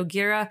Mundo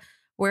Gira,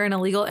 where an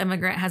illegal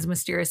immigrant has a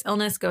mysterious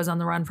illness, goes on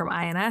the run from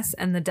INS,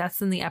 and the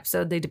deaths in the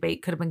episode they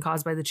debate could have been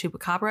caused by the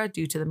chupacabra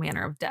due to the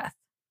manner of death.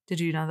 Did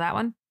you know that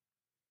one?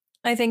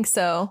 I think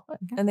so.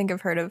 Okay. I think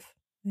I've heard of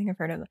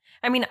them.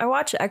 I mean, I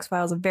watched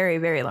X-Files a very,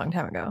 very long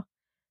time ago.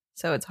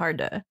 So it's hard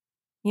to,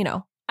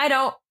 I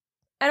don't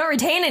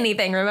retain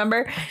anything,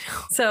 remember? I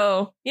know.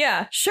 So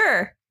yeah,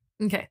 sure.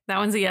 Okay, that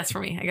one's a yes for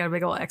me. I got a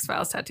big old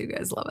X-Files tattoo,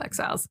 guys. Love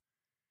X-Files.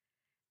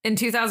 In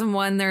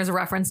 2001, there's a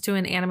reference to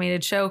an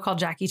animated show called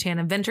Jackie Chan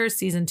Adventures,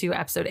 Season 2,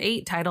 Episode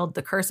 8, titled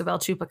The Curse of El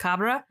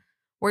Chupacabra,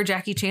 where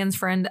Jackie Chan's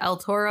friend El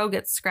Toro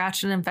gets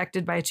scratched and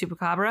infected by a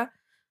chupacabra,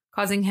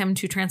 causing him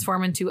to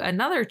transform into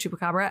another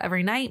chupacabra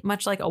every night,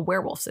 much like a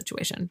werewolf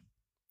situation.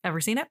 Ever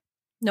seen it?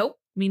 Nope.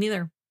 Me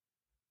neither.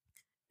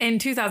 In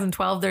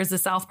 2012, there's a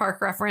South Park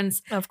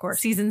reference. Of course.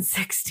 Season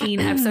 16,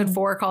 Episode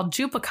 4, called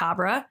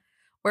Chupacabra,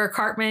 where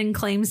Cartman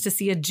claims to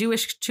see a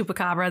Jewish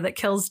chupacabra that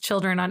kills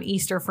children on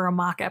Easter for a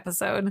mock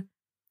episode.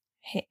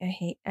 I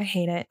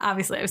hate it.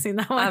 Obviously, I've seen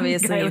that one.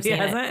 Obviously, Kylie I've seen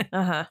hasn't. it.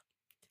 Uh-huh.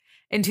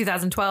 In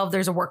 2012,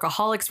 there's a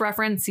Workaholics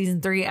reference,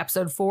 Season 3,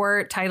 Episode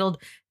 4,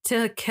 titled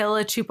To Kill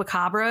a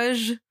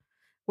Chupacabra,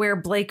 where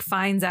Blake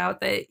finds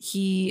out that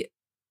he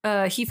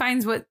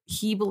finds what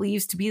he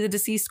believes to be the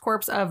deceased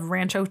corpse of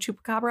Rancho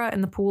Chupacabra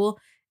in the pool.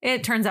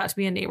 It turns out to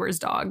be a neighbor's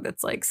dog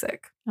that's like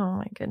sick. Oh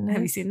my goodness.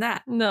 Have you seen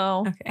that?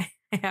 No. Okay.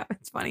 Yeah,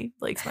 it's funny.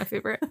 Blake's my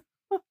favorite.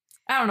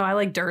 I don't know. I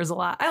like Durs a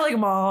lot. I like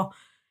them all.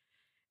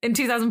 In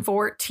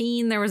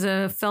 2014, there was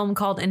a film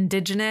called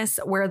Indigenous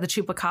where the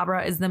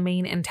chupacabra is the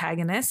main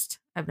antagonist.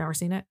 I've never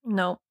seen it.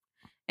 No.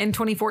 In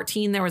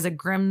 2014, there was a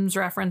Grimm's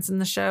reference in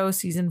the show,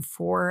 Season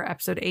 4,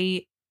 Episode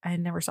 8. I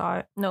never saw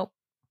it. Nope.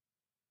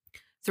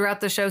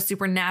 Throughout the show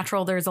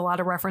Supernatural, there's a lot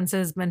of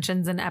references,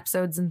 mentions, and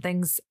episodes and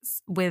things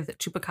with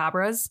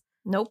chupacabras.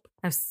 Nope.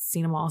 I've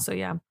seen them all, so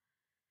yeah.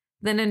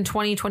 Then in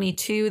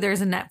 2022,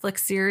 there's a Netflix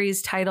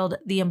series titled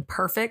The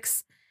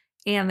Imperfects,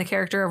 and the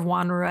character of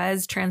Juan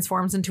Ruiz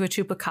transforms into a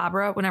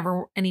chupacabra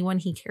whenever anyone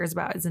he cares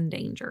about is in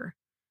danger.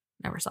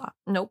 Never saw it.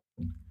 Nope.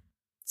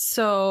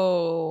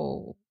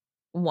 So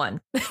 1.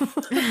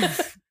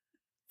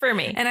 For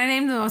me. And I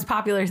named the most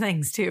popular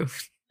things too.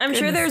 I'm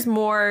sure there's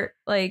more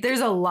like there's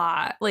a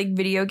lot like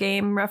video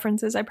game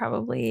references. I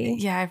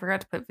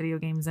forgot to put video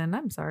games in.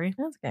 I'm sorry.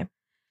 That's okay.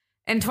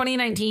 In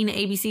 2019,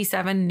 ABC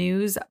 7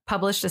 News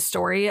published a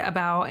story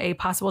about a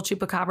possible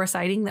chupacabra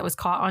sighting that was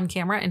caught on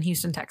camera in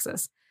Houston,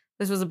 Texas.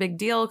 This was a big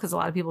deal because a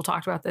lot of people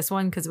talked about this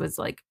one because it was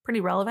like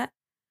pretty relevant.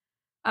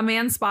 A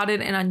man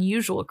spotted an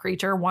unusual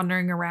creature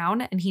wandering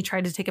around, and he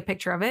tried to take a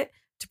picture of it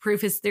to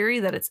prove his theory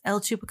that it's El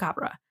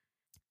Chupacabra.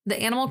 The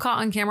animal caught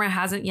on camera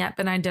hasn't yet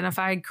been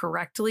identified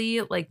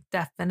correctly, like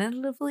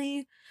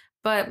definitively,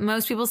 but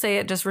most people say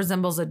it just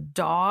resembles a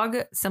dog,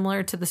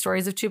 similar to the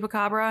stories of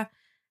Chupacabra.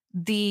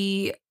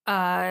 The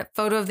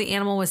photo of the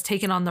animal was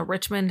taken on the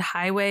Richmond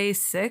Highway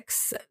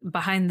 6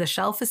 behind the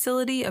Shell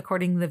facility,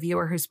 according to the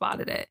viewer who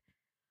spotted it.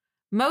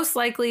 Most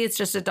likely, it's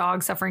just a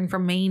dog suffering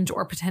from mange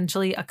or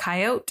potentially a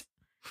coyote,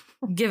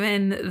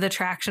 given the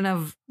traction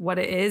of what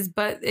it is,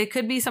 but it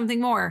could be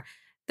something more.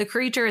 The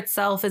creature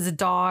itself is a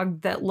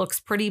dog that looks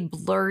pretty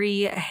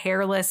blurry,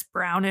 hairless,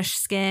 brownish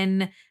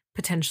skin,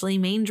 potentially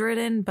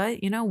mange-ridden, but,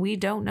 we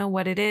don't know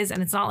what it is.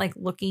 And it's not like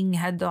looking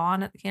head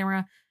on at the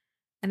camera.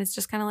 And it's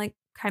just kind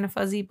of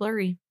fuzzy,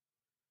 blurry.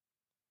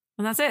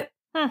 And that's it.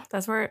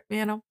 That's where,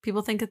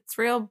 people think it's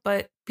real,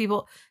 but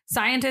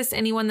scientists,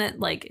 anyone that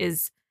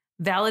is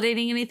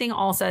validating anything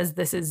all says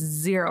this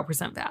is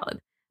 0% valid.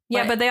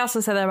 Yeah, but they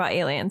also said that about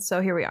aliens. So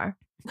here we are.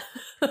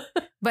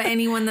 But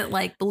anyone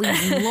that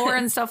believes in lore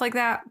and stuff like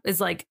that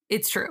is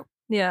it's true.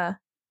 Yeah.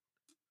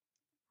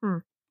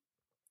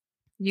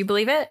 You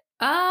believe it?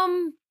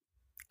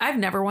 I've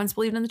never once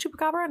believed in the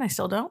chupacabra, and I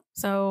still don't.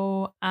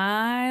 So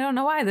I don't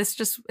know why. This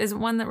just isn't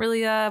one that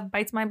really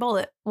bites my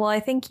bullet. Well,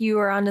 I think you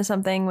were onto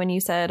something when you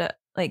said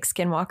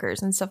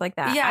skinwalkers and stuff like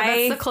that. Yeah,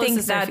 that's the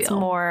closest I think that's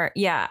more.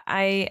 Yeah,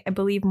 I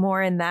believe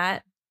more in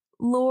that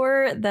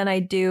lore than I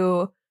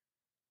do.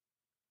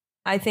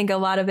 I think a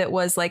lot of it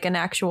was an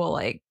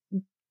actual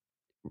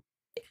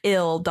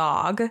ill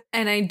dog.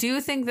 And I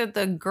do think that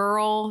the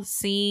girl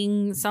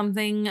seeing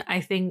something, I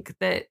think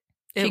that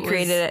she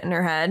created it in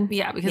her head.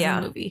 Yeah, because of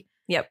the movie.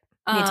 Yep.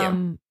 Me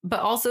too.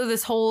 But also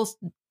this whole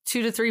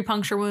 2 to 3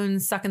 puncture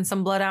wounds, sucking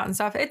some blood out and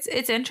stuff. It's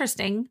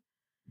interesting.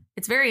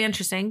 It's very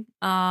interesting.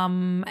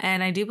 And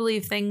I do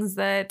believe things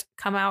that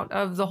come out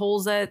of the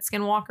holes at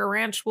Skinwalker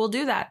Ranch will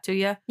do that to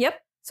you.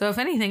 Yep. So if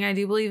anything, I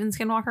do believe in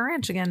Skinwalker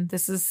Ranch again.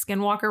 This is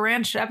Skinwalker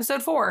Ranch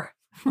episode 4.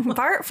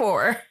 Part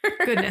 4.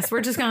 Goodness,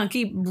 we're just going to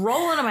keep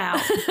rolling them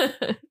out.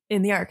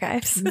 In the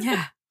archives.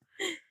 Yeah.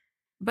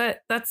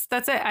 But that's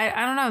it.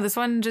 I don't know. This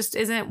one just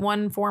isn't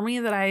one for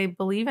me that I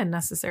believe in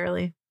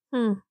necessarily.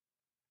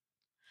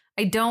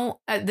 I don't.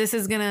 This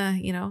is going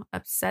to,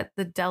 upset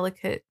the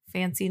delicate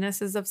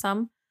fancinesses of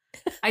some.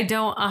 I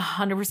don't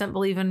 100%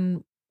 believe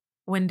in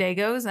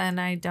Wendigos,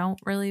 and I don't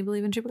really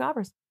believe in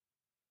Chupacabras.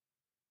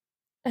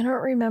 I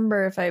don't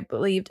remember if I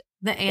believed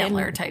the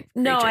antler type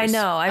creatures. No, I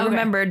know. I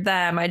remembered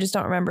them. I just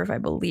don't remember if I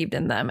believed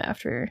in them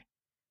after.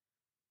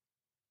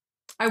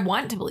 I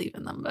want to believe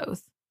in them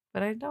both,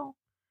 but I don't.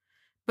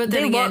 But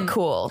they look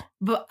cool.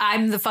 But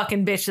I'm the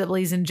fucking bitch that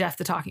believes in Jeff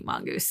the Talking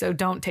Mongoose, so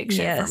don't take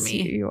shit from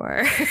me. You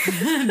are.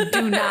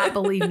 Do not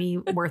believe me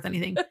worth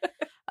anything.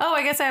 Oh,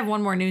 I guess I have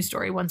one more news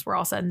story once we're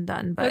all said and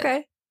done. But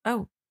okay.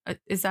 Oh,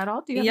 is that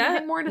all? Do you have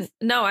anything more to?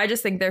 No, I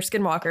just think they're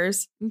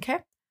skinwalkers. Okay.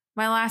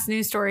 My last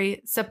news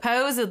story,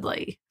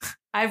 supposedly,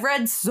 I've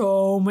read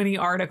so many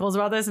articles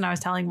about this, and I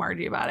was telling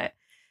Margie about it.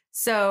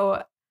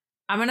 So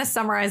I'm going to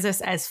summarize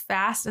this as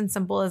fast and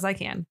simple as I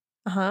can.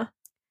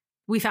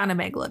 We found a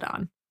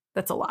megalodon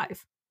that's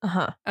alive.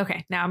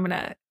 Okay, now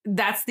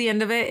that's the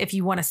end of it. If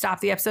you want to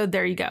stop the episode,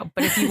 there you go.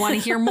 But if you want to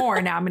hear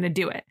more, now I'm going to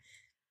do it.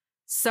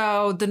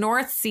 So the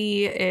North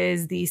Sea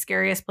is the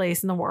scariest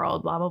place in the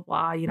world, blah, blah,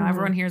 blah.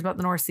 Everyone hears about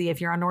the North Sea. If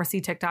you're on North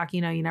Sea TikTok,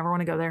 you never want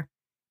to go there.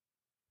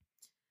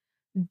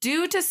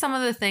 Due to some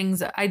of the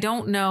things, I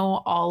don't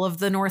know all of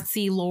the North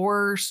Sea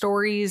lore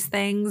stories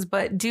things,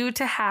 but due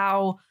to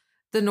how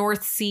the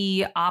North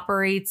Sea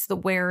operates,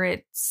 where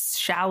it's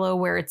shallow,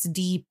 where it's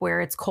deep, where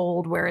it's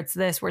cold, where it's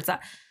this, where it's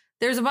that,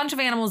 there's a bunch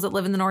of animals that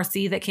live in the North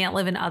Sea that can't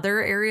live in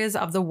other areas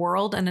of the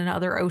world and in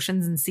other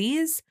oceans and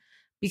seas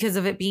because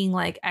of it being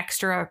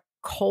extra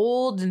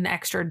cold and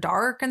extra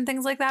dark and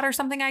things like that or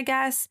something, I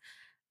guess.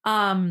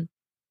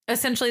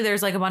 Essentially,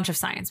 there's a bunch of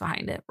science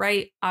behind it,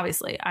 right?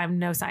 Obviously, I'm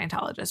no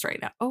Scientologist right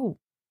now. Oh,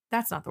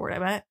 that's not the word I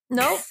meant.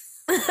 Nope.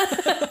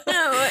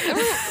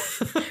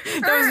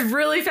 That was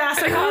really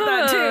fast. I caught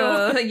that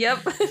too. Yep.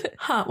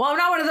 Huh. Well, I'm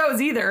not one of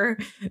those either.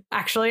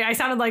 Actually, I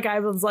sounded like I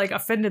was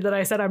offended that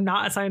I said I'm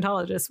not a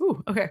Scientologist.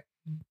 Ooh, okay.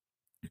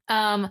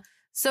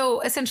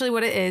 So essentially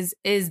what it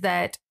is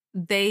that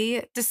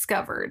they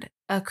discovered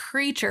a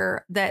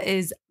creature that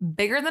is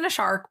bigger than a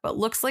shark, but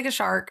looks like a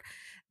shark,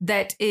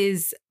 that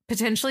is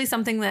potentially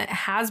something that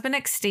has been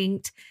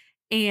extinct,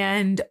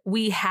 and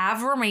we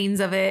have remains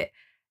of it,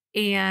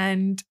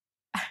 and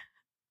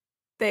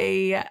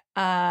they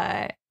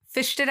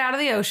fished it out of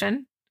the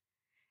ocean.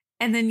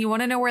 And then you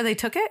want to know where they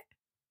took it?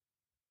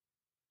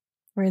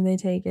 Where'd they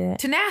take it?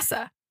 To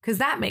NASA, because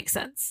that makes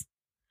sense.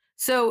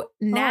 So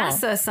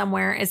NASA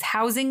somewhere is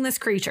housing this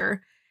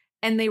creature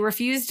and they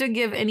refuse to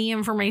give any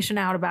information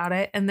out about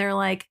it. And they're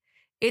like,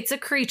 it's a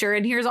creature.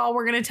 And here's all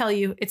we're going to tell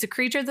you. It's a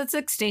creature that's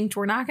extinct.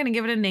 We're not going to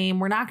give it a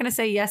name. We're not going to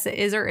say, yes, it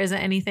is or isn't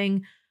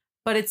anything.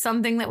 But it's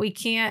something that we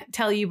can't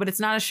tell you. But it's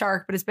not a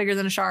shark, but it's bigger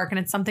than a shark. And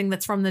it's something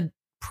that's from the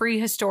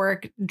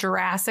prehistoric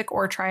Jurassic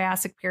or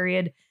Triassic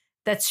period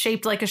that's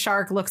shaped like a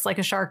shark, looks like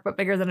a shark, but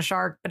bigger than a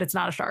shark. But it's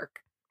not a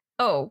shark.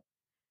 Oh.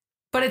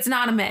 But it's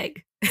not a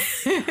Meg.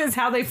 Is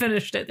how they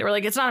finished it. They were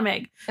like, it's not a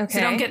Meg. Okay. So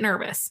don't get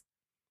nervous.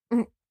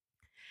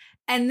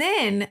 And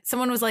then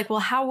someone was like, well,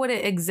 how would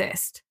it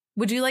exist?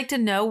 Would you like to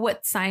know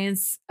what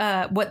science,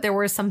 what there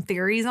were some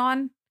theories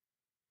on?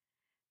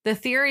 The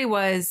theory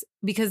was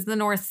because the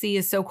North Sea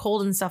is so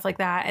cold and stuff like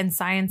that, and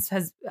science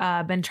has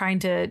been trying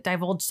to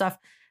divulge stuff.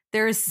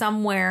 There is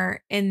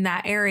somewhere in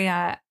that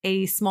area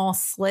a small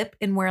slip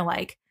in where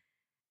like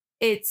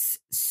it's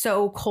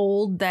so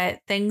cold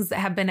that things that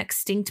have been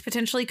extinct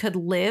potentially could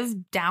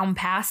live down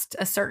past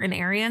a certain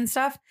area and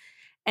stuff.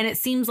 And it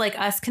seems like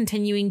us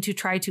continuing to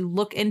try to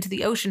look into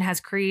the ocean has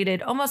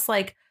created almost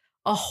like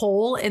a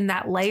hole in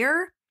that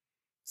layer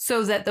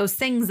so that those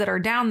things that are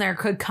down there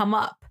could come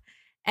up.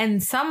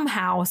 And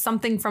somehow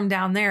something from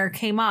down there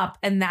came up,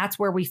 and that's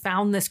where we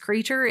found this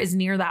creature is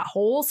near that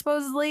hole,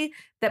 supposedly,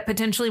 that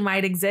potentially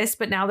might exist.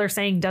 But now they're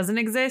saying doesn't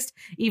exist,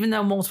 even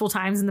though multiple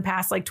times in the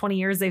past, like 20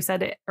 years, they've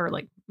said it, or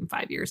like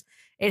 5 years,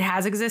 it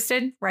has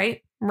existed.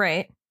 Right.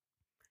 Right.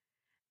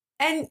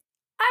 And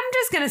I'm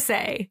just going to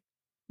say,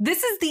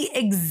 this is the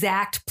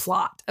exact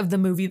plot of the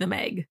movie The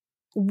Meg.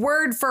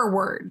 Word for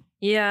word.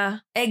 Yeah.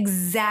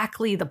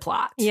 Exactly the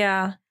plot.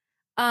 Yeah.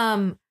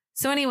 So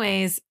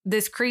anyways,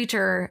 this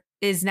creature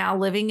is now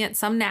living at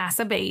some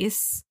NASA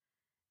base.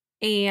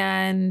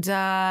 And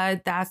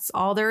that's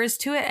all there is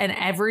to it. And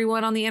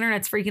everyone on the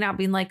internet's freaking out,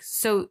 being like,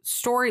 so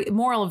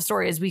moral of the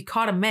story is we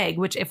caught a Meg,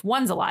 which if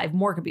one's alive,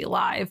 more could be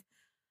alive.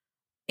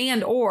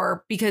 And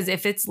or because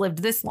if it's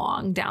lived this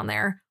long down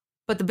there.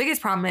 But the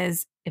biggest problem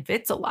is if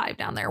it's alive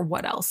down there,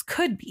 what else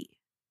could be?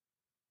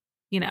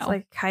 You know, it's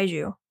like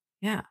kaiju.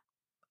 Yeah.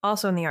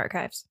 Also in the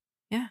archives.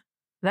 Yeah.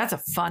 That's a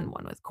fun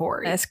one with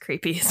Corey. That's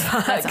creepy as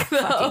fuck. That's a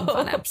fucking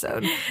fun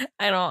episode.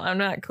 I'm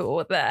not cool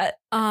with that.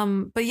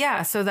 But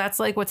yeah, so that's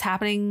like what's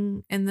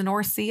happening in the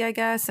North Sea, I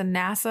guess. And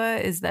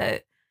NASA is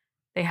that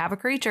they have a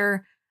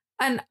creature.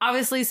 And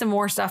obviously some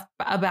more stuff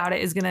about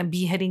it is going to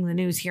be hitting the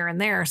news here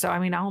and there. So, I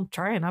mean, I'll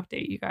try and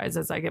update you guys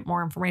as I get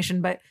more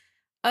information. But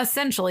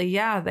essentially,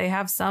 yeah, they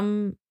have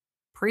some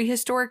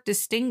prehistoric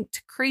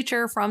distinct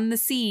creature from the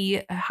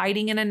sea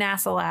hiding in a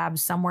NASA lab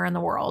somewhere in the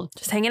world.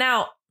 Just hanging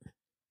out.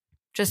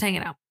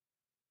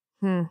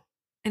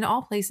 In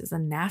all places, a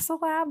NASA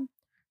lab?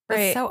 That's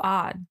right. So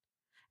odd.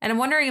 And I'm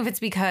wondering if it's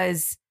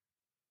because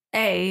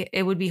A,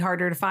 it would be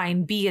harder to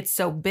find. B, it's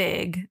so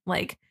big.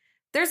 Like,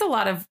 there's a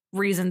lot of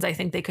reasons I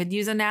think they could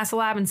use a NASA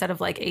lab instead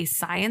of like a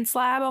science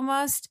lab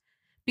almost.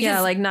 Because,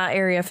 yeah, like not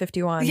Area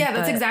 51. Yeah,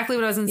 that's exactly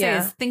what I was going to say.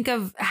 Is think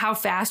of how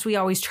fast we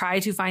always try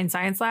to find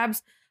science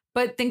labs.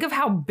 But think of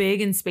how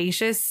big and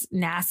spacious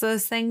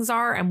NASA's things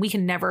are. And we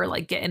can never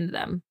like get into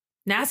them.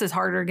 NASA's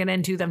harder to get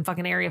into than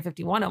fucking Area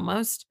 51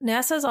 almost.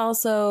 NASA's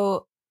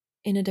also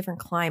in a different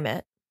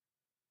climate.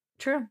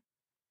 True.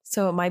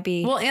 So it might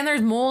be. Well, and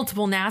there's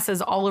multiple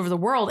NASA's all over the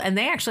world, and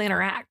they actually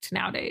interact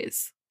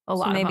nowadays. A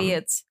lot. So maybe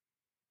it's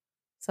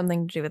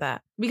something to do with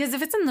that. Because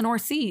if it's in the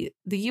North Sea,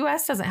 the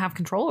U.S. doesn't have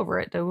control over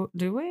it, do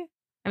we?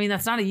 I mean,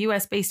 that's not a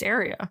U.S.-based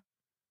area.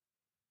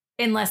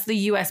 Unless the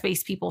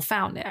U.S.-based people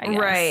found it, I guess.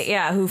 Right,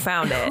 yeah, who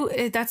found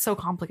it? That's so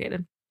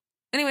complicated.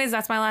 Anyways,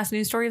 that's my last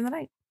news story of the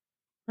night.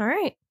 All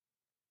right.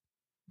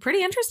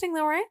 Pretty interesting,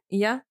 though, right?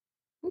 Yeah.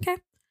 Okay.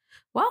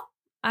 Well,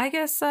 I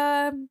guess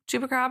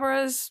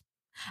Chupacabras.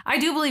 I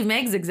do believe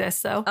Megs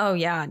exist, though. Oh,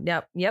 yeah.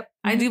 Yep.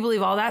 I do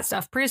believe all that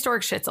stuff.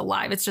 Prehistoric shit's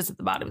alive. It's just at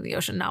the bottom of the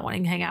ocean not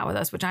wanting to hang out with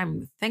us, which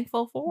I'm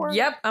thankful for.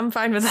 Yep. I'm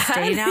fine with that.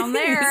 Stay down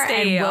there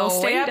and we'll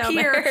stay up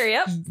here. There.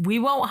 Yep. We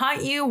won't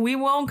hunt you. We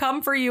won't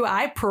come for you.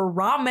 I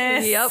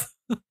promise. Yep.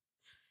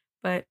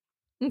 But,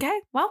 okay.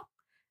 Well,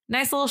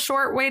 nice little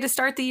short way to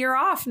start the year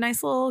off.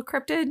 Nice little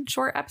cryptid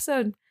short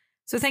episode.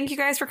 So thank you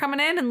guys for coming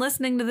in and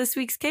listening to this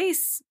week's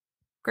case.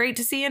 Great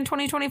to see you in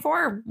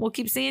 2024. We'll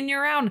keep seeing you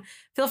around.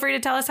 Feel free to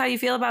tell us how you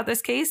feel about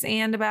this case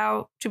and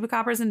about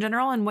Chupacabras in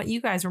general and what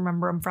you guys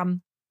remember them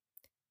from.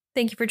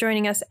 Thank you for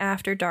joining us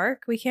after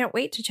dark. We can't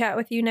wait to chat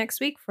with you next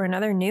week for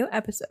another new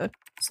episode.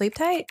 Sleep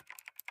tight.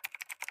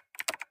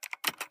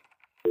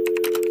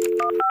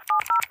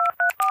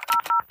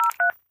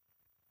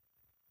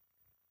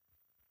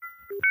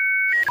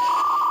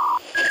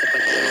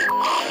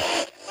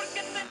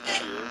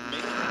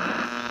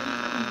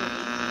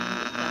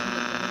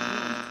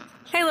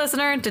 Hey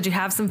listener, did you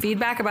have some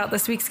feedback about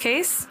this week's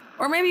case?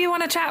 Or maybe you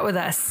want to chat with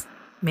us.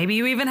 Maybe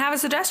you even have a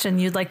suggestion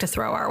you'd like to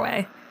throw our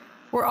way.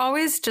 We're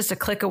always just a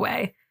click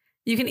away.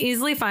 You can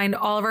easily find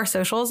all of our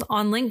socials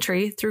on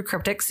Linktree through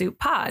Cryptic Soup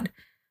Pod,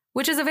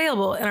 which is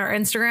available in our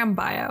Instagram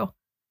bio.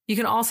 You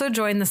can also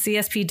join the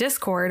CSP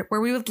Discord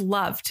where we would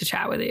love to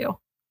chat with you.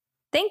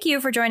 Thank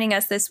you for joining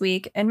us this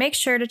week, and make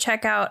sure to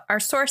check out our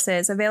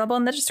sources available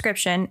in the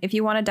description if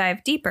you want to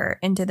dive deeper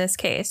into this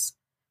case.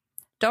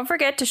 Don't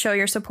forget to show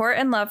your support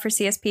and love for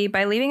CSP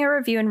by leaving a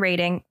review and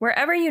rating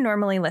wherever you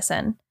normally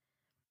listen.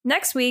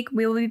 Next week,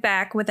 we will be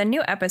back with a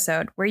new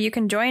episode where you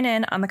can join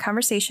in on the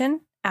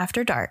conversation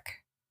after dark.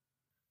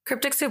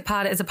 Cryptic Soup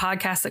Pod is a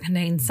podcast that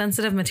contains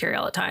sensitive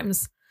material at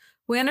times.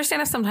 We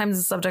understand if sometimes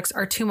the subjects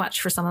are too much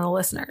for some of the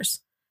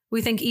listeners.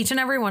 We thank each and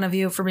every one of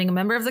you for being a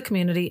member of the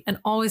community and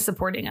always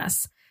supporting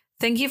us.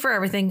 Thank you for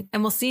everything,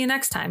 and we'll see you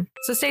next time.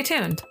 So stay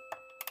tuned.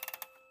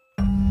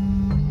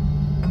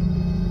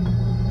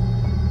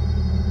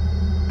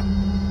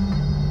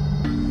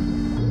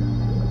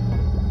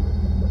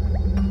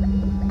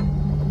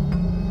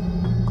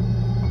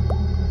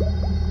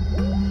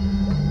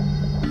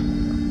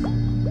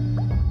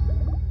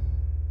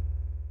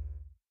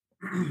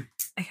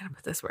 I gotta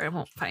put this where I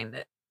won't find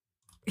it.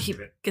 He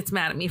gets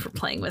mad at me for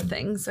playing with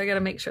things, so I gotta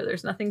make sure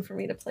there's nothing for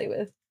me to play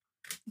with.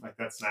 Like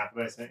that snap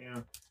that I sent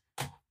you?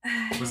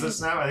 Was this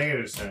snap? I think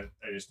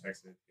I just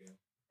texted it to you.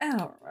 I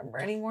don't remember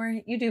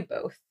anymore. You do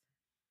both.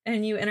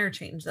 And you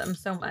interchange them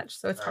so much,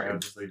 so it's hard. I'll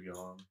just leave you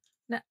alone.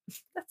 No,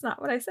 that's not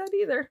what I said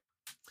either.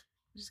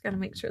 I just gotta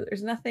make sure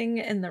there's nothing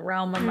in the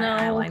realm of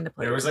my eye line to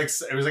play It with.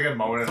 was like a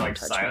moment of like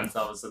Touch silence.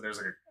 All of a sudden there's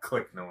like a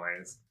click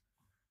noise.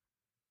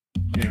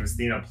 And it was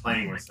Thena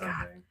playing with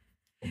something.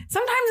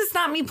 Sometimes it's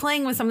not me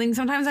playing with something.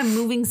 Sometimes I'm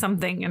moving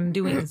something and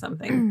doing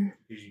something.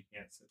 Because you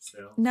can't sit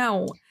still.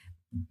 No,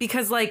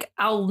 because like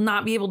I'll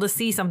not be able to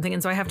see something.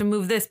 And so I have to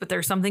move this, but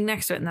there's something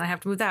next to it. And then I have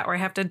to move that, or I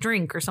have to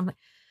drink or something.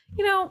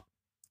 You know,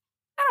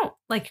 I don't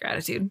like your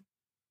attitude.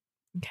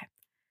 Okay.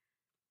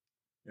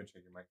 You're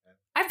check your mic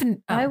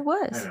then. I I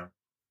was. know.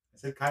 I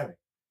said Kylie.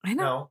 I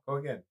know. No, go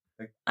again.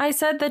 I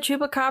said the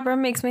Chupacabra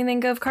makes me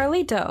think of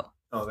Carlito.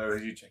 Oh, that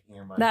was you checking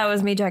your mic. That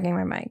was me checking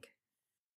my mic.